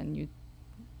growth, so then you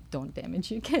don't damage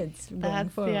your kids going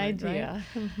That's forward, the right? idea.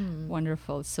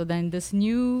 Wonderful. So then this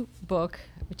new book,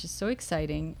 which is so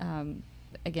exciting,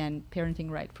 again, parenting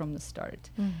right from the start.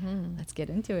 Let's get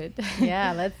into it.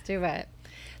 Yeah, let's do it.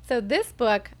 So this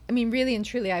book, I mean, really and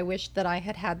truly, I wish that I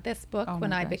had had this book Oh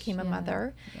when my I gosh, became a yeah,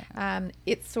 mother. yeah.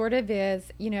 It sort of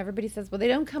is, everybody says, well, they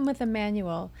don't come with a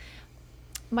manual.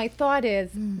 My thought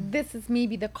is this is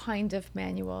maybe the kind of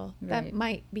manual that Right.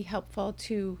 might be helpful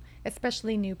to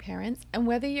especially new parents. And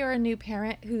whether you're a new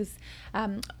parent who's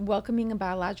welcoming a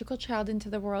biological child into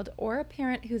the world, or a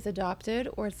parent who's adopted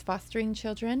or is fostering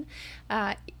children,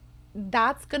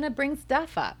 that's going to bring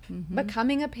stuff up.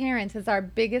 Becoming a parent is our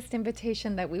biggest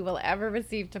invitation that we will ever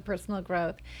receive to personal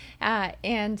growth.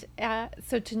 And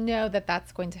so to know that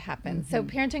that's going to happen. So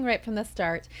parenting right from the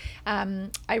start,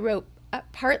 I wrote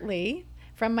partly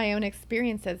from my own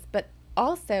experiences, but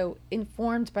also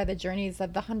informed by the journeys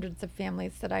of the hundreds of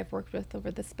families that I've worked with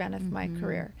over the span of my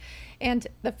career. And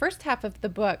the first half of the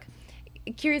book,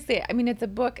 curiously, I mean, it's a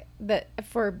book that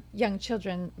for young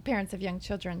children, parents of young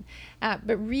children,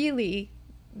 but really,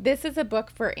 this is a book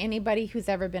for anybody who's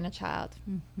ever been a child,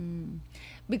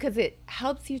 because it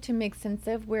helps you to make sense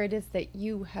of where it is that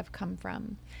you have come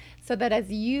from, so that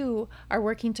as you are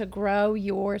working to grow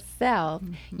yourself,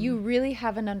 you really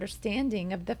have an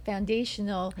understanding of the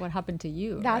foundational. What happened to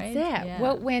you? That's right? it. Yeah.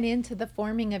 What went into the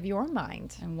forming of your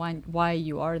mind. And why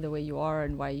you are the way you are,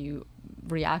 and why you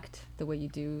react the way you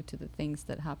do to the things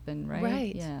that happen, right?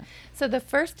 Right. Yeah. So the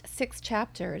first 6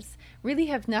 chapters really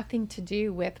have nothing to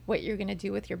do with what you're going to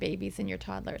do with your babies and your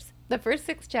toddlers. The first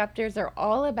 6 chapters are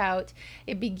all about,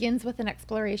 it begins with an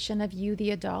exploration of you, the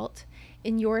adult,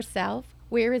 in yourself.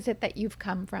 Where is it that you've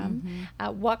come from?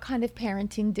 What kind of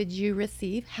parenting did you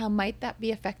receive? How might that be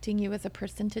affecting you as a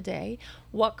person today?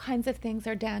 What kinds of things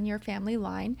are down your family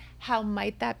line? How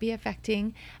might that be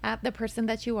affecting the person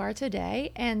that you are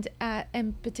today? And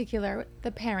in particular,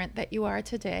 the parent that you are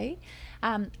today.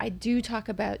 I do talk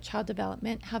about child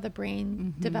development, how the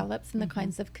brain develops, and the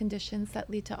kinds of conditions that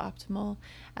lead to optimal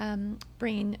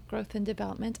brain growth and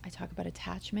development. I talk about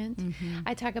attachment.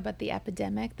 I talk about the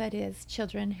epidemic that is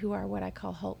children who are what I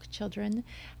call Hulk children,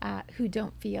 who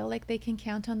don't feel like they can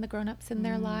count on the grown-ups in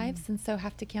their lives, and so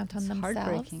have to count on themselves.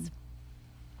 Heartbreaking.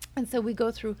 And so we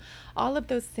go through all of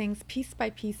those things piece by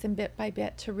piece and bit by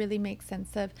bit to really make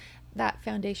sense of that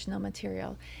foundational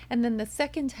material. And then the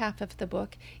second half of the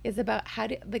book is about how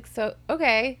to, like, so,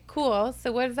 okay, cool.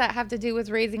 So what does that have to do with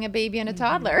raising a baby and a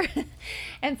toddler?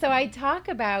 And so I talk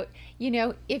about, you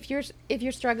know, if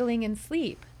you're struggling in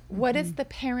sleep, what is the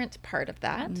parent part of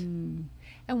that? And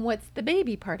what's the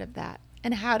baby part of that?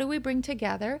 And how do we bring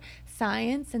together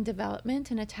science and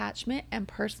development and attachment and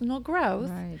personal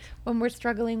growth when we're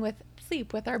struggling with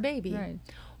sleep with our baby?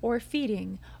 Or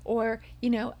feeding, or, you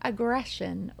know,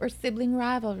 aggression, or sibling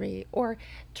rivalry, or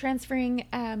transferring,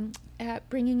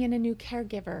 bringing in a new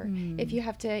caregiver. If you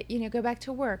have to, you know, go back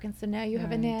to work, and so now you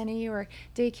have a nanny or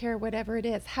daycare, whatever it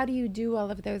is. How do you do all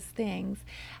of those things?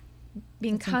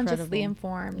 Being That's consciously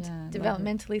incredible. informed,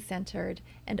 developmentally centered,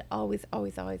 and always,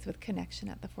 always, always with connection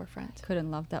at the forefront.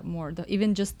 Couldn't love that more.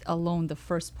 Even just alone, the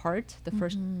first part, the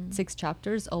first 6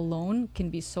 chapters alone can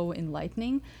be so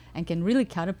enlightening and can really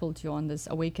catapult you on this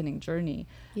awakening journey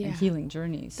and healing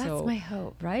journey. That's so, my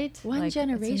hope. Right? One Like,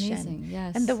 generation. It's amazing.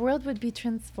 Yes. And the world would be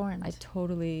transformed. I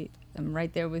totally am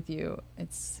right there with you.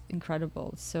 It's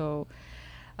incredible. So,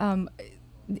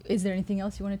 is there anything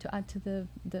else you wanted to add to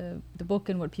the book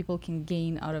and what people can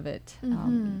gain out of it?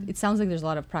 It sounds like there's a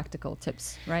lot of practical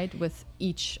tips, right, with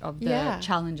each of the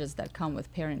challenges that come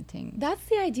with parenting. That's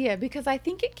the idea, because I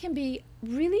think it can be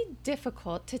really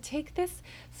difficult to take this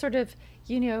sort of,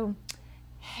 you know,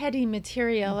 heady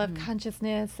material of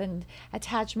consciousness and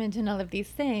attachment and all of these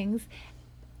things.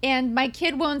 And my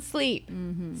kid won't sleep.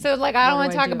 So, like, I don't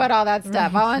want to talk about all that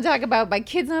stuff. I want to talk about my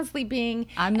kid's not sleeping.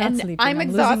 I'm not sleeping. I'm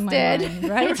exhausted. Losing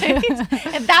my mind, right?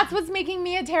 And that's what's making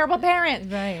me a terrible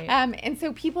parent. Right. And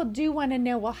so people do want to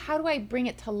know, well, how do I bring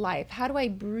it to life? How do I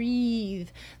breathe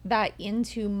that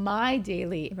into my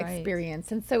daily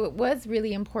experience? And so it was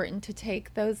really important to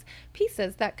take those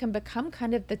pieces that can become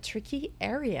kind of the tricky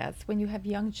areas when you have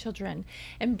young children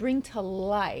and bring to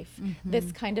life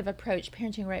this kind of approach,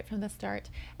 parenting right from the start.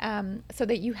 So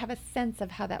that you have a sense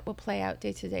of how that will play out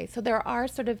day to day. So there are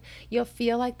sort of, you'll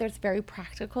feel like there's very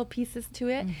practical pieces to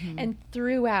it. And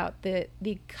throughout, the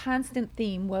constant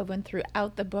theme woven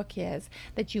throughout the book is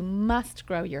that you must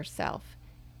grow yourself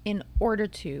in order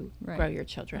to grow your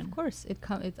children. Of course,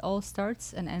 it all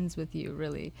starts and ends with you,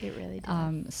 really. It really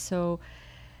does. So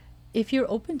if you're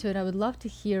open to it, I would love to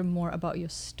hear more about your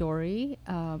story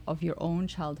of your own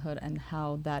childhood and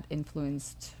how that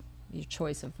influenced your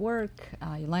choice of work,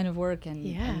 your line of work, and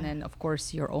then, of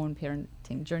course, your own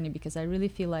parenting journey, because I really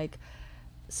feel like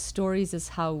stories is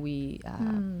how we,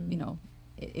 you know,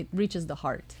 it reaches the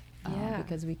heart,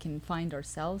 because we can find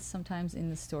ourselves sometimes in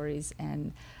the stories,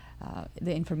 and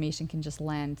the information can just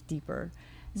land deeper.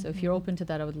 So if you're open to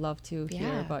that, I would love to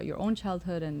hear about your own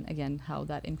childhood and, again, how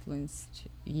that influenced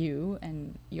you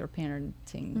and your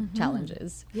parenting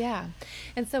challenges. Yeah.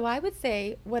 And so I would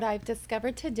say what I've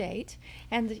discovered to date,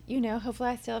 and, you know, hopefully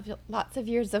I still have lots of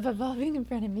years of evolving in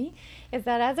front of me, is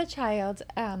that as a child,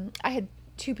 I had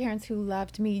 2 parents who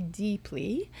loved me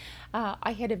deeply.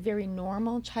 I had a very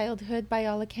normal childhood by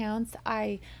all accounts.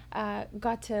 I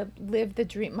got to live the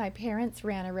dream. My parents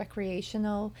ran a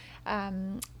recreational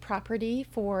property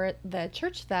for the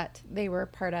church that they were a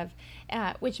part of,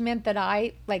 which meant that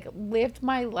I, like, lived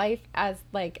my life as,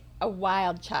 like, a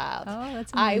wild child. Oh,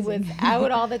 that's amazing. I was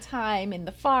out all the time in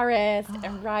the forest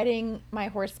and riding my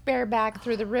horse bareback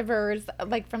through the rivers,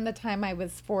 like, from the time I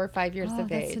was 4 or 5 years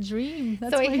of age. That's a dream.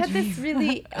 So I had this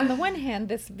really, on the one hand,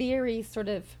 this very sort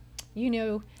of, you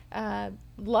know,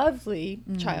 lovely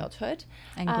childhood.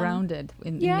 And grounded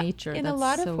in nature. In a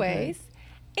lot of ways.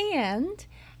 And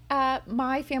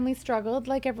my family struggled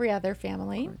like every other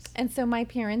family. And so my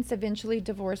parents eventually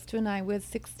divorced when I was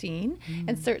 16.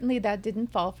 And certainly that didn't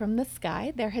fall from the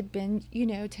sky. There had been, you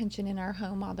know, tension in our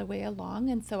home all the way along.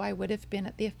 And so I would have been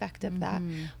at the effect of that.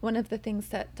 One of the things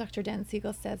that Dr. Dan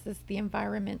Siegel says is the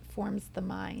environment forms the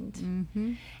mind.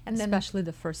 And then especially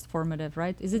the first formative,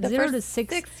 right? Is it the 0 to first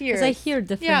 6? 6 years. Because I hear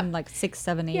different, like 6,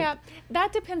 7, 8. Yeah,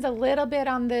 that depends a little bit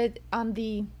on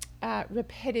the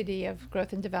rapidity of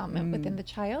growth and development within the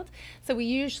child. So we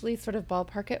usually sort of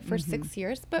ballpark it for 6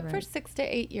 years, but first 6 to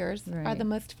 8 years are the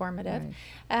most formative.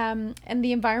 And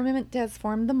the environment does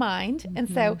form the mind. And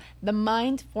so the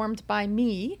mind formed by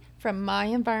me from my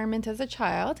environment as a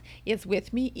child is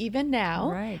with me even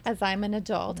now as I'm an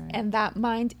adult. And that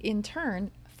mind in turn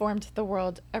formed the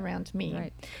world around me.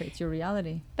 Right. Creates your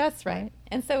reality. That's right. Right.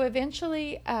 And so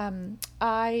eventually,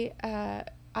 I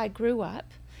grew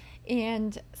up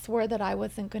and swore that I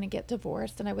wasn't going to get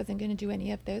divorced and I wasn't going to do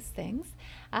any of those things.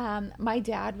 My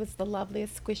dad was the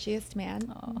loveliest, squishiest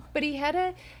man, Oh. but he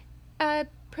had a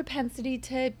propensity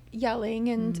to yelling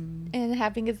and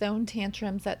having his own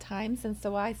tantrums at times. And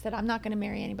so I said, I'm not going to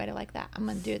marry anybody like that. I'm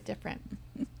going to do it different.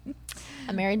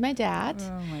 I married my dad,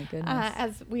 Oh my goodness.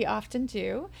 as we often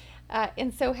do.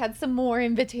 And so had some more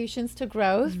invitations to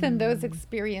growth and those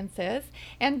experiences,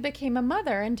 and became a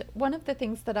mother. And one of the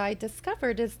things that I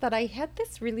discovered is that I had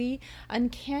this really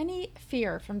uncanny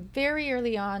fear from very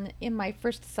early on in my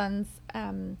first son's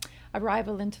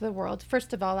arrival into the world.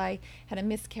 First of all, I had a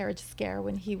miscarriage scare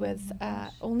when he was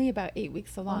only about 8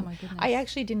 weeks along. my goodness. I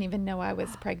actually didn't even know I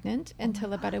was pregnant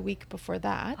until about a week before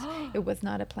that. It was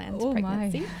not a planned Oh, my.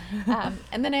 pregnancy.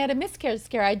 And then I had a miscarriage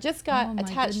scare. I just got Oh, my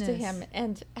attached to goodness. him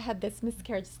and had this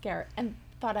miscarriage scare and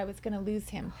thought I was going to lose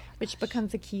him, which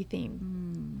becomes a key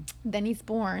theme. Then he's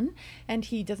born and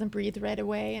he doesn't breathe right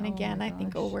away. And Oh, again, my I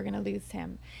think, oh, gosh. we're going to lose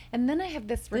him. And then I have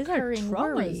this These are recurring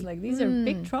traumas. worry. Like these are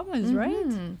big traumas,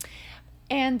 right?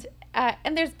 And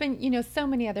there's been, so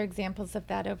many other examples of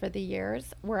that over the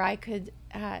years where I could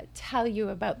tell you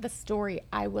about the story,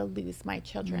 I will lose my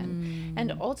children.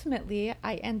 And ultimately,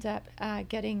 I end up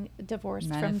getting divorced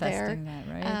from their Manifesting that,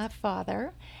 right?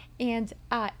 father. And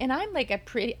I'm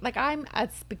I'm a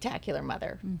spectacular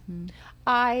mother.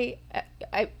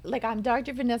 I'm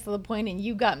Dr. Vanessa Lapointe, and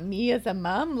you got me as a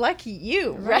mom. Lucky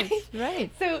you, right? Right.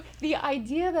 So the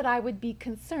idea that I would be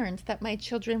concerned that my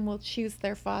children will choose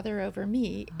their father over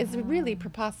me is a really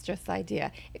preposterous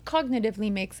idea. It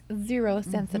cognitively makes zero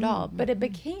sense at all, but it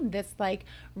became this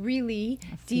really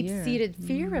A fear. deep-seated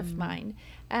fear of mine.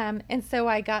 And so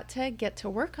I got to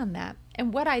work on that.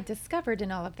 And what I discovered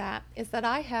in all of that is that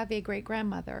I have a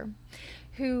great-grandmother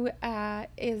who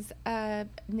is a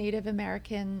Native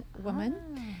American woman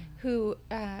who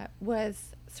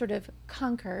was sort of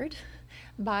conquered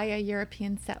by a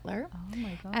European settler. Oh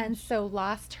my gosh. And so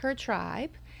lost her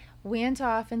tribe, went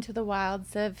off into the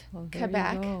wilds of Well, there you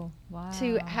Quebec go. Wow.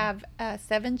 to have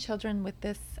 7 children with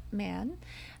this man,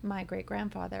 my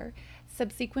great-grandfather.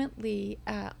 Subsequently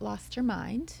lost her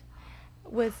mind,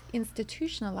 was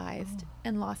institutionalized,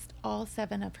 and lost all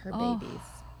 7 of her Oh. babies.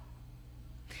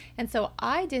 And so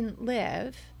I didn't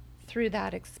live through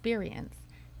that experience,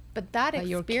 but that But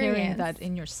you're experience, carrying that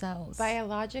in your cells.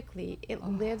 biologically, it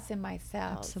lives in my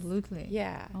cells. Absolutely.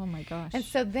 Yeah. Oh my gosh. And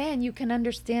so then you can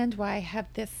understand why I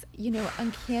have this,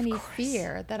 uncanny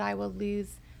fear that I will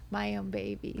lose my own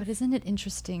baby. But isn't it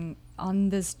interesting on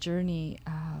this journey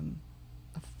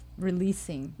of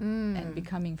releasing and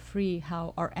becoming free,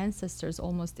 how our ancestors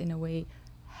almost in a way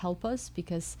help us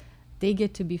because they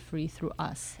get to be free through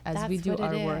us. As we That's do what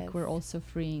it our work, is. we're also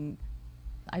freeing,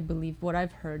 I believe, what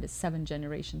I've heard is 7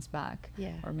 generations back,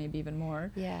 Yeah. or maybe even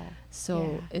more. Yeah.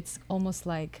 So Yeah. it's almost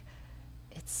like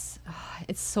it's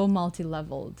so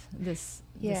multi-leveled, this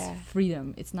Yeah.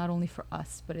 freedom. It's not only for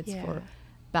us, but it's Yeah. for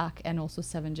back and also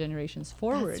 7 generations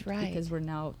forward, right. because we're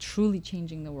now truly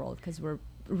changing the world because we're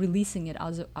releasing it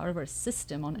out of our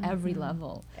system on every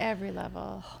level. Every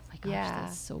level. Oh my gosh, Yeah.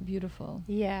 that's so beautiful.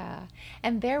 Yeah.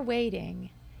 And they're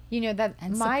waiting. That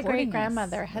And my supporting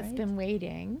great-grandmother us, has right? been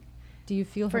waiting Do you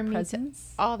feel for her me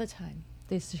presence? all the time.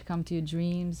 Does she come to your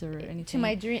dreams or anything? To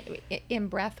my dream, in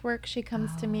breath work, she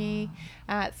comes to me.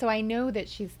 So I know that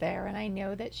she's there, and I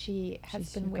know that she has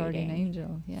She's been your guardian waiting.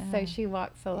 angel. Yeah. So she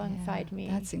walks alongside Yeah, me.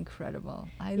 That's incredible.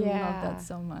 I Yeah. love that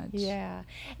so much. Yeah,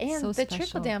 and So the special.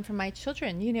 trickle down from my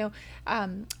children.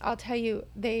 I'll tell you,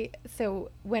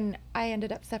 So when I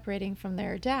ended up separating from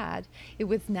their dad, it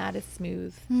was not a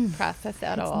smooth process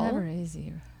at it's all. never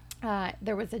easy.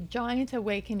 There was a giant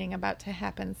awakening about to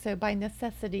happen. So by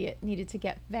necessity, it needed to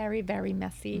get very, very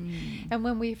messy. And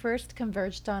when we first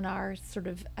converged on our sort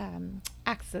of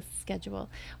axis schedule,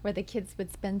 where the kids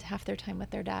would spend half their time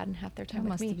with their dad and half their That time with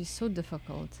must me. be so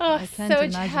difficult. Oh, I can't so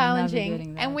imagine navigating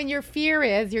challenging. that. And when your fear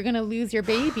is you're going to lose your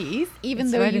babies, even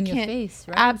It's though right you in your can't. face,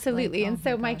 right? Absolutely. Like, and oh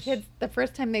so my my gosh. kids, the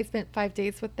first time they spent 5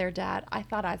 days with their dad, I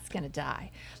thought I was going to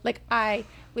die. Like I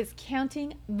was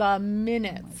counting the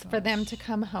minutes for them to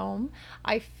come home.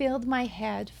 I filled my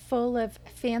head full of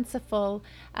fanciful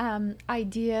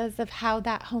ideas of how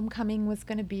that homecoming was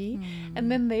going to be.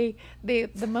 And then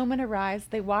the moment arrives,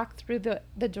 they walk through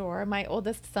the door. My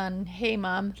oldest son, hey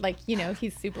mom,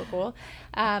 he's super cool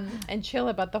and chill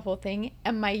about the whole thing.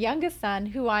 And my youngest son,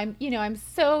 who I'm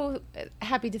so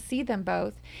happy to see them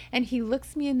both. And he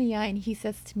looks me in the eye and he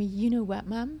says to me, you know what,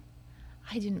 mom?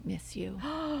 I didn't miss you.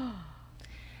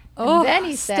 And then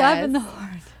he stab in the says,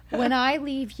 heart. when I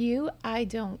leave you, I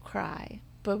don't cry.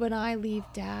 But when I leave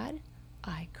Dad,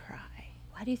 I cry.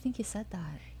 Why do you think he said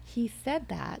that? He said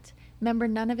that. Remember,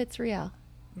 none of it's real.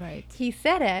 Right. He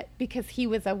said it because he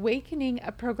was awakening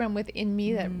a program within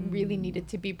me that really needed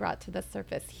to be brought to the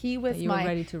surface. He was you were my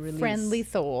ready to release. friendly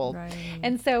soul. Right.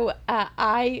 And so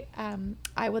I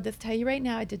will just tell you right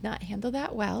now, I did not handle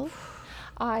that well.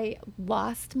 I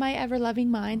lost my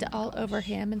ever-loving mind all over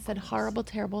him and said horrible,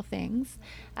 terrible things.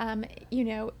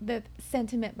 The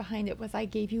sentiment behind it was, I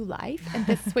gave you life, and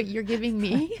this is what you're giving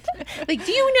me. Like,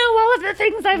 do you know all of the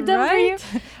things I've done for you?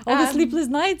 All the sleepless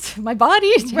nights, my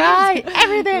body. Right,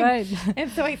 everything. Right. And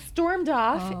so I stormed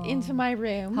off into my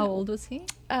room. How old was he?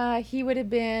 He would have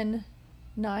been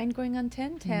 9 going on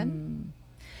 10.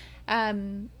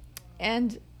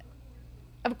 And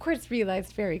of course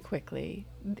realized very quickly,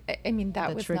 I mean, that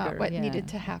The was trigger, not what yeah, needed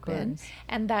to of happen. course.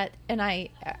 And I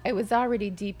was already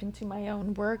deep into my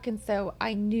own work. And so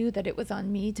I knew that it was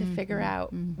on me to figure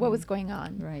out what was going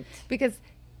on. Right. Because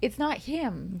it's not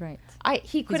him. Right.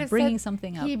 He could He's have bringing said,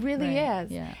 something up. He really Right, is.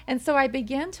 yeah. And so I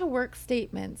began to work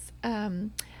statements.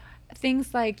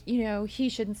 Things like, he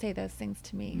shouldn't say those things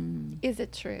to me. Is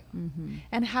it true?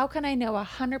 And how can I know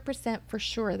 100% for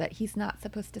sure that he's not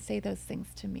supposed to say those things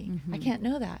to me? I can't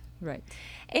know that. Right.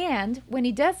 And when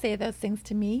he does say those things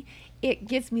to me, it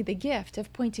gives me the gift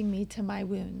of pointing me to my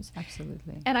wounds.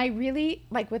 Absolutely. And I really,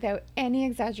 like, without any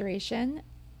exaggeration,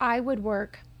 I would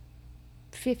work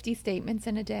 50 statements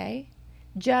in a day,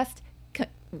 just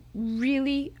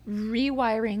really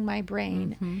rewiring my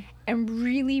brain and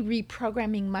really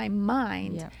reprogramming my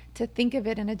mind to think of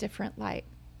it in a different light.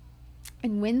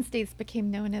 And Wednesdays became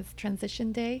known as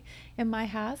transition day in my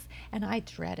house, and I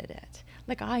dreaded it.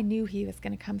 Like, I knew he was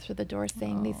going to come through the door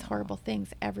saying these horrible things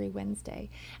every Wednesday.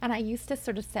 And I used to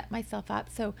sort of set myself up.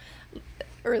 So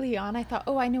early on, I thought,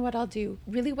 I know what I'll do.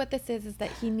 Really what this is that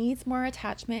he needs more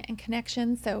attachment and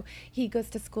connection. So he goes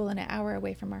to school an hour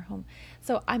away from our home.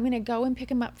 So I'm going to go and pick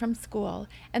him up from school.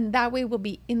 And that way we'll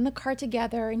be in the car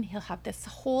together, and he'll have this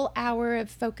whole hour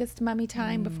of focused mummy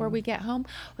time before we get home.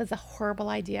 It was a horrible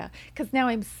idea, because now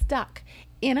I'm stuck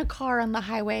in a car on the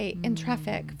highway in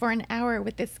traffic for an hour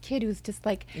with this kid who's just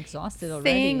like Exhausted already,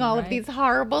 saying all of right? these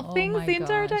horrible Oh things my the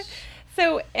entire time. gosh.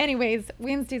 So anyways,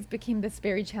 Wednesdays became this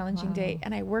very challenging day,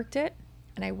 and I worked it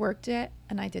and I worked it,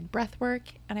 and I did breath work,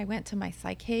 and I went to my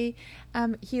psyche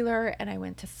healer, and I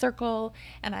went to Circle,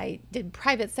 and I did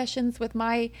private sessions with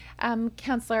my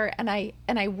counselor, and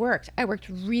I worked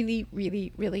really,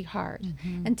 really, really hard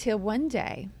until one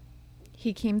day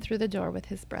he came through the door with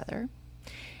his brother.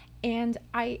 And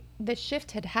the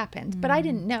shift had happened, but I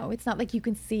didn't know. It's not like you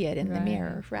can see it in the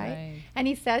mirror, right? And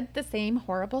he said the same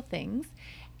horrible things.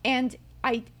 And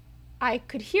I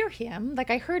could hear him, like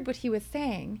I heard what he was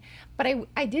saying, but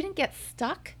I didn't get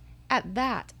stuck at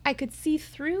that. I could see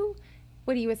through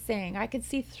what he was saying. I could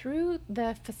see through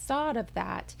the facade of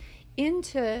that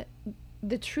into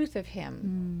the truth of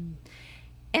him.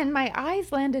 And my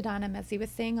eyes landed on him as he was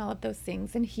saying all of those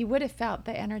things, and he would have felt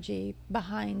the energy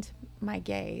behind my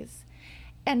gaze.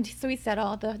 And so he said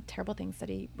all the terrible things that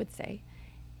he would say.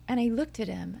 And I looked at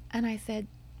him and I said,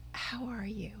 "How are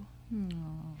you?"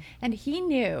 And he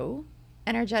knew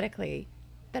energetically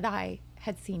that I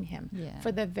had seen him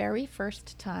for the very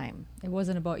first time. It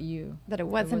wasn't about you. That it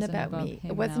wasn't about me.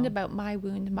 him It wasn't now. about my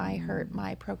wound, my hurt,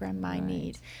 my program, my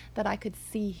need. That I could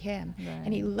see him.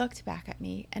 And he looked back at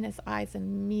me, and his eyes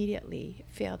immediately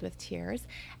filled with tears.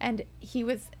 And he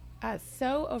was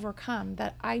so overcome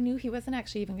that I knew he wasn't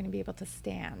actually even going to be able to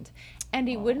stand. And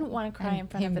he wouldn't want to cry in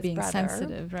front of his brother. Him being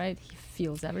sensitive, right? He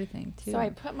feels everything too. So I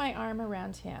put my arm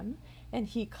around him, and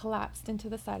he collapsed into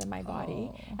the side of my body.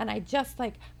 And I just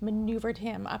like maneuvered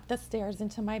him up the stairs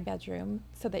into my bedroom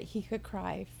so that he could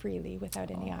cry freely without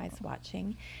any eyes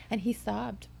watching. And he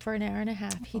sobbed for an hour and a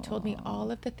half. He told me all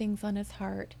of the things on his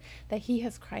heart, that he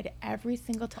has cried every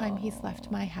single time he's left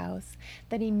my house,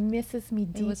 that he misses me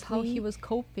deeply. It was how he was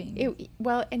coping.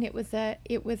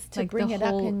 It was to Like bring the it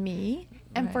up whole- in me.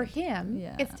 And for him,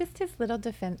 Yeah. it's just his little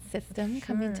defense system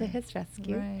coming to his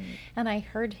rescue. Right. And I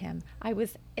heard him. I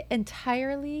was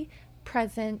entirely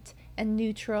present and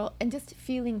neutral and just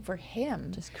feeling for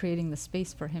him Just creating the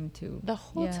space for him to. the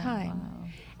whole time. Wow.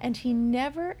 And he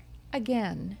never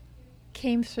again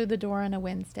came through the door on a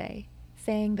Wednesday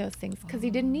saying those things, because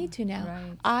he didn't need to now.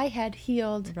 Right. I had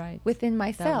healed Right. within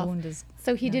myself. wound is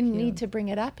So he now didn't healed. need to bring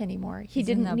it up anymore. He Isn't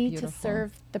didn't that need to beautiful?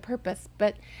 serve the purpose.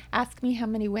 But ask me how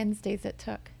many Wednesdays it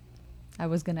took. I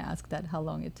was going to ask that, how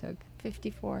long it took.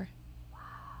 54.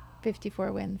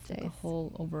 54 Wednesdays. Like a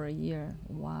whole over a year.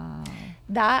 Wow.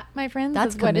 That, my friends,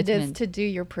 That's is what it is commitment. to do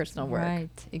your personal work.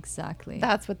 Right, exactly.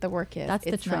 That's what the work is. That's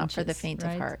it's the not for the trenches, faint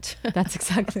right? of heart. That's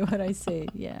exactly what I say,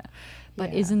 yeah.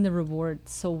 But Yeah. isn't the reward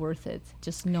so worth it?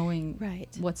 Just knowing Right.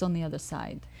 what's on the other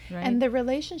side, right? And the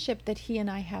relationship that he and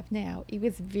I have now, it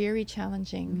was very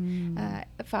challenging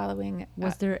following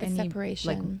was there the any separation.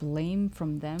 like blame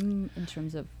from them in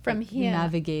terms of From like, him,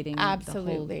 navigating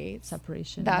absolutely. the whole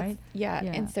separation, That's, right? Yeah.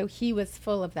 And so he was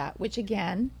full of that, which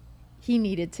again, he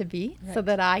needed to be so Right.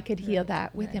 that I could heal Right,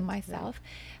 that within right, myself.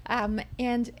 And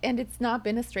it's not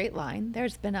been a straight line.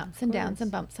 There's been ups and downs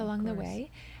and bumps along the way.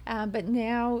 But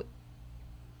now,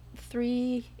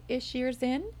 3-ish years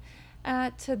in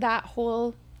to that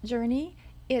whole journey,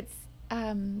 it's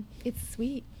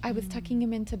sweet. I was tucking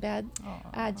him into bed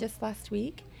just last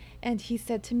week, and he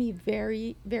said to me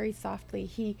very, very softly,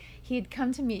 he had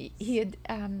come to me, he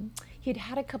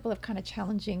had a couple of kind of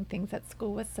challenging things at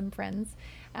school with some friends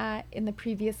in the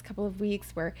previous couple of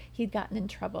weeks, where he'd gotten in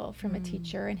trouble from a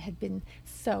teacher and had been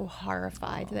so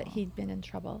horrified that he'd been in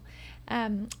trouble.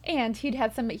 And he'd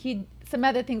had some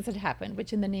other things had happened,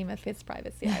 which in the name of his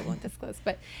privacy I won't disclose,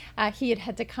 but he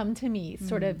had to come to me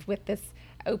sort of with this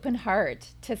open heart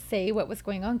to say what was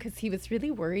going on, because he was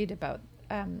really worried about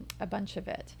a bunch of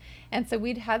it. And so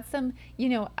we'd had some,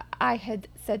 I had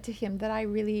said to him that I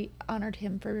really honored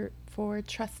him for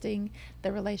trusting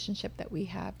the relationship that we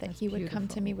have, that he would come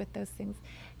to me with those things.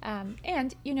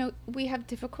 And, we have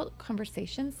difficult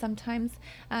conversations. Sometimes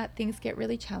things get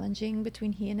really challenging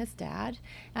between he and his dad.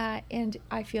 And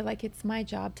I feel like it's my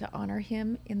job to honor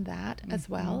him in that as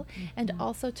well. And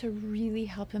also to really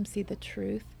help him see the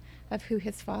truth of who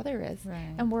his father is.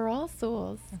 Right. And we're all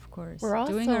souls. Of course. We're all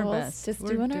doing souls, our best. just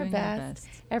We're doing our best.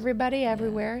 Everybody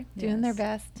everywhere doing their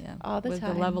best all the time.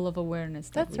 With the level of awareness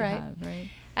that That's we right. have,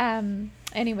 right?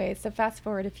 Anyway, so fast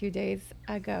forward a few days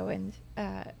ago, and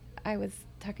I was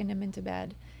tucking him into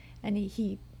bed, and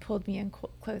he pulled me in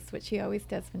close, which he always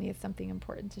does when he has something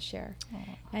important to share.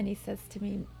 Aww. And he says to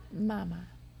me, "Mama,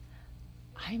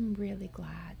 I'm really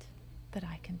glad that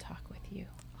I can talk with you."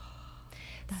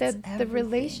 So the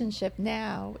relationship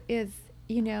now is,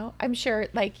 I'm sure,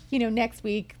 next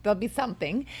week there'll be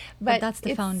something, but that's the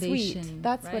it's foundation. Sweet.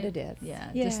 That's right? what it is.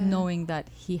 Yeah, just knowing that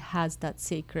he has that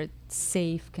sacred,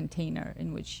 safe container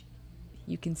in which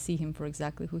you can see him for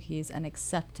exactly who he is and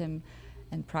accept him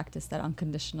and practice that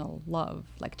unconditional love,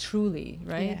 like truly,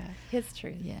 right? Yeah, his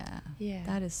truth. Yeah.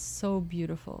 That is so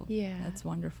beautiful. Yeah. That's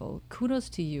wonderful. Kudos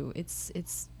to you.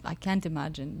 It's I can't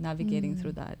imagine navigating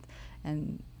through that,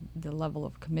 and the level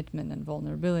of commitment and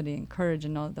vulnerability and courage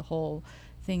and all the whole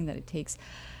thing that it takes.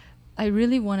 I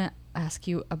really want to ask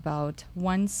you about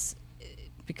once,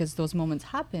 because those moments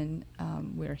happen,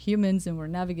 we're humans and we're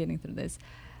navigating through this.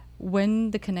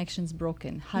 When the connection's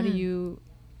broken, how do you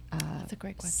That's a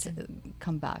great question.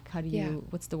 come back? How do you,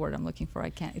 what's the word I'm looking for?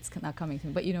 It's not coming to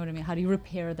me, but you know what I mean? How do you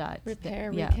repair that?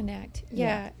 Reconnect.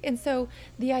 Yeah. And so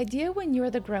the idea when you're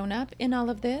the grown-up in all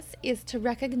of this is to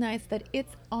recognize that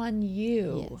it's on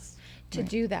you to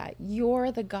do that.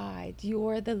 You're the guide.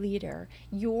 You're the leader.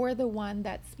 You're the one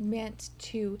that's meant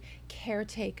to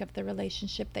caretake of the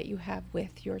relationship that you have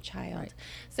with your child. Right.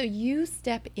 So you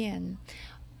step in.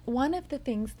 One of the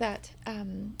things that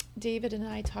David and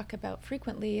I talk about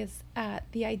frequently is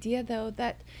the idea, though,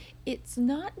 that it's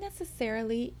not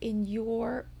necessarily in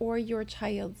your or your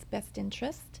child's best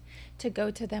interest to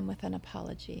go to them with an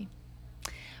apology.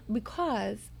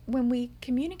 Because when we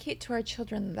communicate to our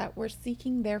children that we're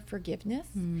seeking their forgiveness,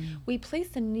 we place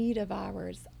a need of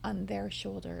ours on their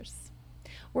shoulders.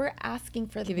 We're asking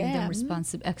for giving them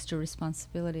extra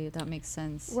responsibility. That makes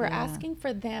sense. We're asking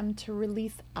for them to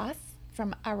release us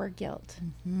from our guilt.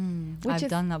 I've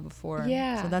done that before.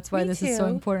 Yeah, so that's why this is so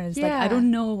important. It's like, I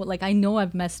don't know, I know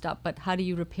I've messed up, but how do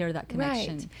you repair that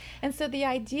connection? Right. And so the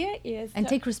idea is and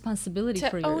take responsibility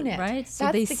for own it. Right? So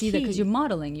that's they the see key. that, because you're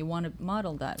modeling. You want to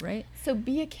model that, right? So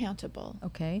be accountable.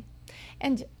 Okay.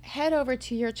 And head over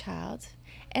to your child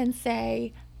and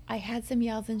say, I had some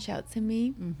yells and shouts in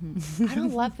me. I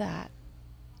don't love that.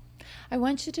 I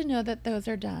want you to know that those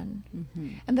are done.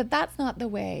 And that's not the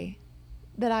way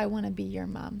that I want to be your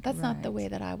mom. That's not the way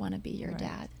that I want to be your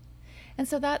dad. And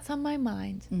so that's on my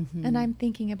mind. And I'm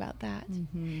thinking about that.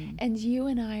 And you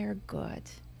and I are good.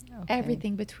 Okay.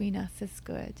 Everything between us is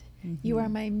good. You are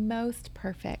my most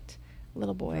perfect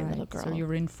little boy, little girl. So you're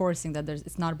reinforcing that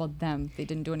it's not about them. They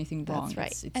didn't do anything wrong. That's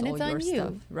right. It's and all it's your on you.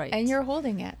 Stuff. Right. And you're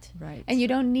holding it. Right. And you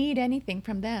don't need anything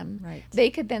from them. Right. They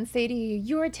could then say to you,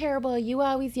 you're terrible. You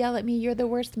always yell at me. You're the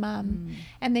worst mom.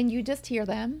 And then you just hear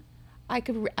them.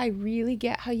 I really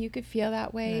get how you could feel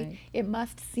that way. Right. It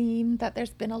must seem that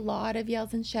there's been a lot of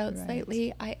yells and shouts Right.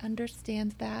 lately. I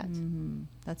understand that.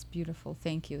 That's beautiful.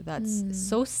 Thank you. That's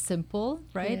so simple,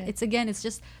 right? Good. It's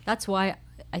just, that's why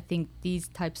I think these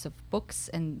types of books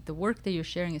and the work that you're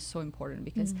sharing is so important,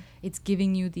 because it's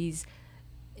giving you these,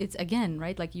 it's again,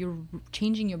 right? Like you're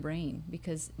changing your brain,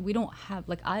 because we don't have,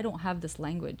 like, I don't have this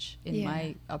language in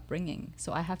my upbringing.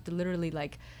 So I have to literally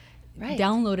like Right.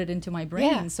 download it into my brain.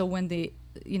 Yeah. So when the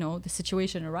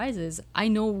situation arises, I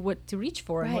know what to reach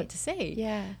for and what Right. to say.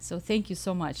 Yeah. So thank you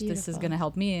so much. This is Beautiful. going to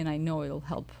help me, and I know it'll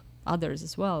help others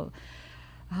as well.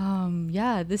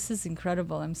 This is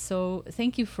incredible.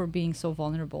 Thank you for being so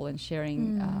vulnerable and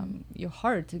sharing your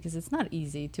heart, because it's not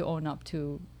easy to own up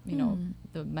to,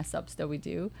 the mess ups that we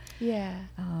do.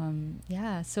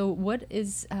 Yeah. So what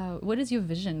is your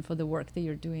vision for the work that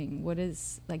you're doing? What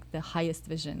is like the highest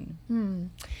vision?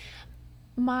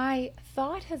 My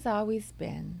thought has always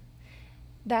been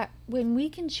that when we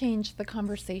can change the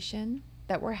conversation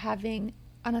that we're having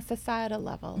on a societal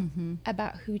level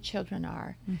about who children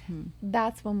are,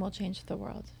 that's when we'll change the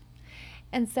world.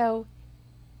 And so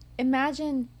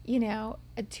imagine,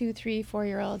 a 2, 3,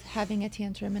 4-year-old having a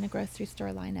tantrum in a grocery store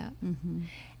lineup.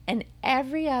 And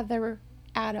every other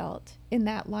adult in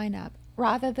that lineup,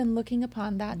 rather than looking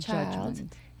upon that child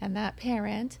Judgment. and that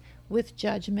parent with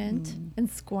judgment and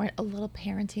scorn, a little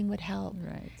parenting would help.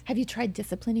 Right. Have you tried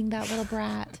disciplining that little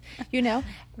brat?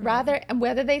 Rather, and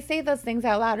whether they say those things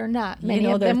out loud or not, many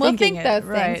of they're them will think thinking those it,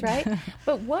 right. things, right?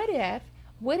 But what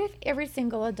if every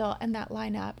single adult in that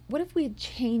lineup, what if we had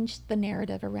changed the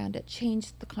narrative around it,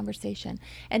 changed the conversation,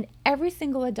 and every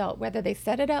single adult, whether they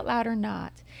said it out loud or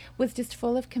not, was just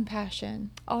full of compassion.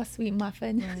 Oh, sweet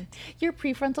muffin, Right. your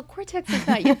prefrontal cortex is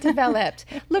not yet developed.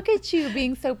 Look at you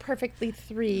being so perfectly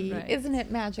 3. Right. Isn't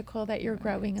it magical that you're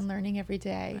growing and learning every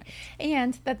day?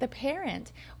 And that the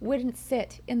parent wouldn't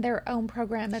sit in their own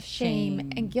program of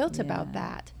shame and guilt about Yeah.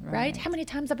 that, right? Right. How many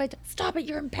times have I stop it,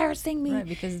 you're embarrassing me. Right,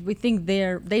 because we think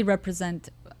they represent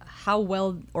how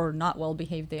well or not well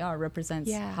behaved they are, represents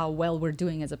Yeah. how well we're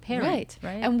doing as a parent,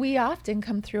 right? And we often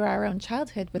come through our own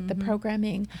childhood with the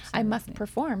programming, I must Absolutely.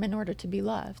 perform in order to be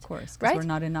loved. Of course, because right? we're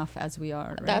not enough as we are,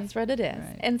 right? That's what it is.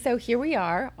 Right. And so here we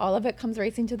are, all of it comes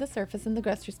racing to the surface in the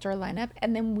grocery store lineup,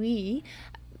 and then we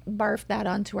barf that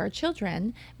onto our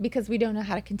children because we don't know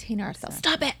how to contain ourselves.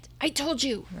 Stop it! I told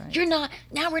you. Right. You're not.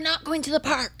 Now we're not going to the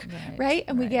park. Right?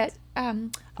 And we right. get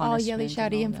all yelly,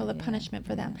 Punishment and shouty, all and full that, of yeah, punishment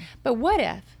for them. yeah. But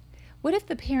what if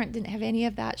the parent didn't have any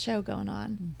of that show going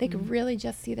on? They could really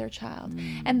just see their child.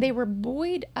 And they were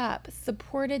buoyed up,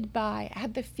 supported by,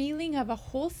 had the feeling of a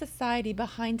whole society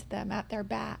behind them at their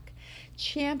back,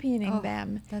 championing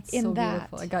them That's in so that.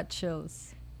 beautiful. I got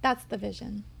chills. That's the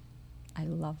vision. I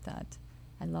love that.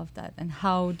 I love that. And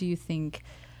how do you think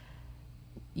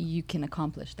you can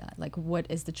accomplish that? Like, what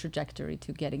is the trajectory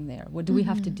to getting there? What do we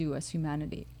have to do as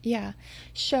humanity? Yeah.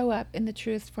 Show up in the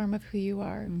truest form of who you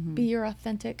are. Be your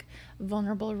authentic,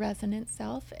 vulnerable, resonant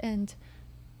self, and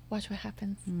watch what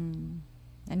happens.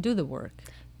 And do the work.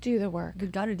 Do the work. We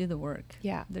got to do the work.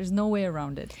 Yeah. There's no way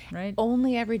around it, right?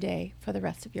 Only every day for the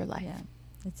rest of your life. Yeah.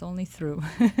 It's only through.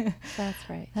 That's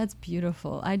right. That's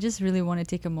beautiful. I just really want to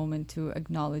take a moment to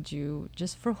acknowledge you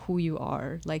just for who you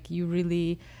are. Like, you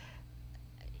really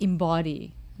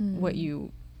embody what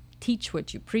you teach,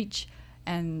 what you preach,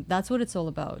 and that's what it's all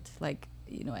about. Like,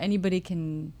 anybody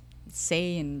can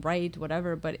say and write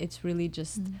whatever, but it's really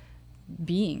just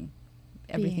being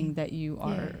everything that you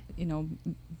are,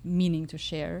 meaning to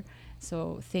share.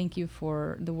 So thank you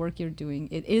for the work you're doing.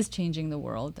 It is changing the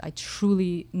world. I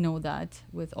truly know that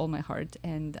with all my heart,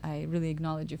 and I really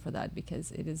acknowledge you for that,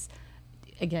 because it is,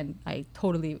 again,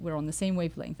 we're on the same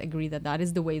wavelength, agree that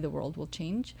is the way the world will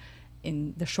change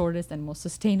in the shortest and most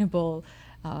sustainable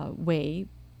way,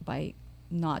 by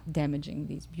not damaging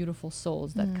these beautiful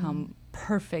souls that come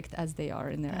perfect as they are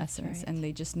in their essence. right. And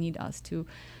they just need us to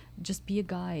just be a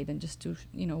guide and just to,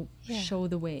 show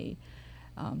the way.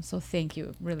 So thank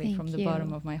you, really, Thank from the you.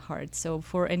 bottom of my heart. So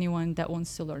for anyone that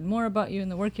wants to learn more about you and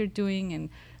the work you're doing, and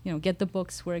get the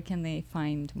books, where can they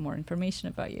find more information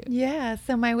about you? Yeah,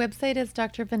 so my website is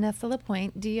Dr. Vanessa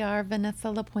Lapointe, Dr. Vanessa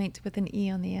Lapointe with an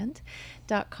E on the end,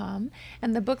 .com.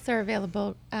 And the books are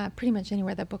available pretty much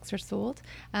anywhere that books are sold.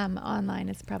 Online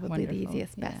is probably the Wonderful.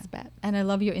 easiest, Yeah. best bet. And I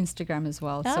love your Instagram as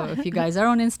well. So Ah. if you guys are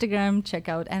on Instagram, check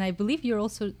out. And I believe you're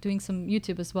also doing some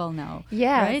YouTube as well now.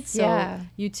 Yes, Right? So yeah.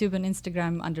 YouTube and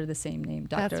Instagram under the same name,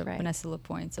 Dr. That's right. Vanessa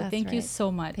Lapointe. So That's thank you right.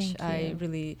 so much. Thank I you.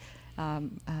 really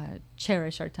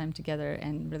cherish our time together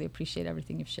and really appreciate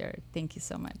everything you've shared. Thank you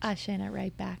so much. Ashana,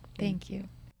 right back. Thank you.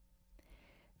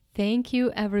 Thank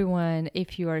you, everyone.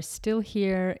 If you are still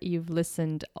here, you've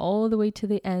listened all the way to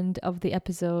the end of the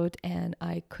episode, and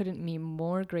I couldn't be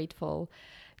more grateful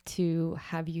to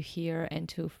have you here and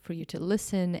for you to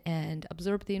listen and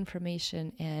absorb the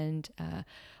information and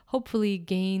hopefully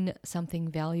gain something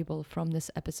valuable from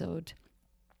this episode.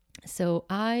 So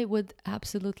I would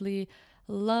absolutely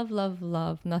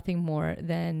love nothing more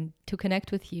than to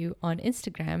connect with you on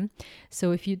Instagram.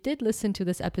 So if you did listen to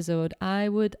this episode, I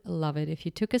would love it if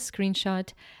you took a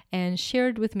screenshot and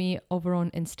shared with me over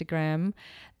on Instagram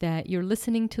that you're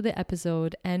listening to the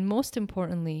episode. And most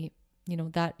importantly,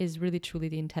 that is really truly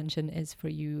the intention, is for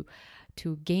you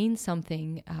to gain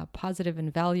something positive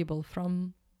and valuable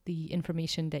from the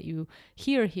information that you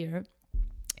hear here.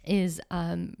 Is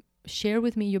share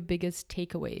with me your biggest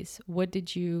takeaways. What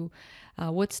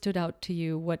stood out to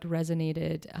you? What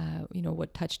resonated?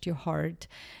 What touched your heart?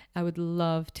 I would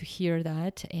love to hear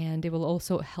that, and it will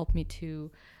also help me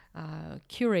to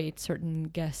curate certain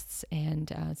guests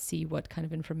and see what kind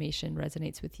of information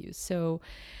resonates with you. So,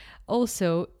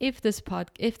 also, if this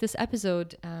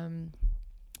episode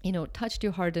touched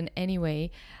your heart in any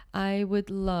way, I would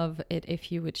love it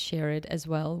if you would share it as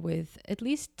well with at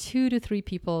least 2 to 3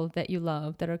 people that you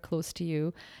love, that are close to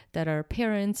you, that are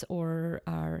parents or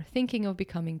are thinking of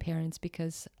becoming parents.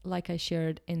 Because like I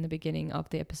shared in the beginning of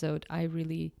the episode, I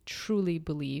really truly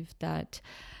believe that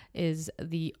is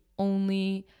the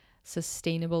only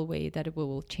sustainable way that it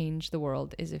will change the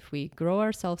world, is if we grow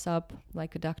ourselves up,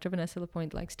 like Dr. Vanessa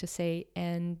Lapointe likes to say,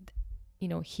 and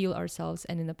heal ourselves,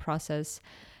 and in the process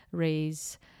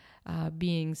raise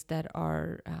beings that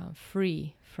are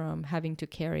free from having to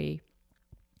carry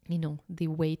the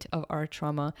weight of our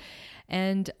trauma.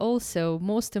 And also,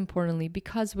 most importantly,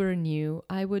 because we're new,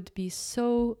 I would be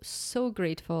so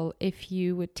grateful if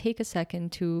you would take a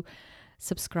second to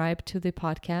subscribe to the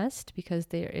podcast, because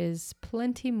there is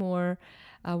plenty more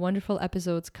wonderful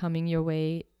episodes coming your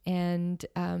way. And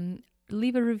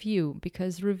leave a review,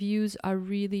 because reviews are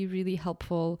really, really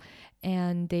helpful,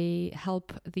 and they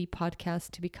help the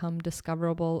podcast to become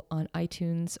discoverable on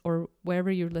iTunes or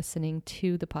wherever you're listening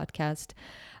to the podcast,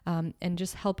 and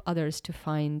just help others to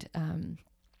find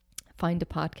the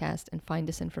podcast and find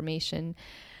this information.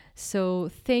 So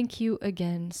thank you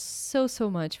again so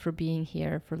much for being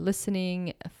here, for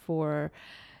listening, for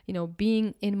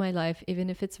being in my life, even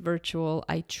if it's virtual.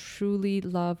 I truly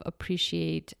love,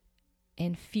 appreciate,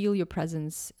 and feel your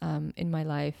presence in my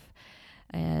life.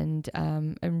 And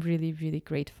I'm really, really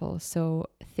grateful. So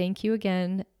thank you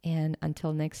again. And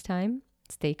until next time,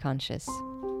 stay conscious.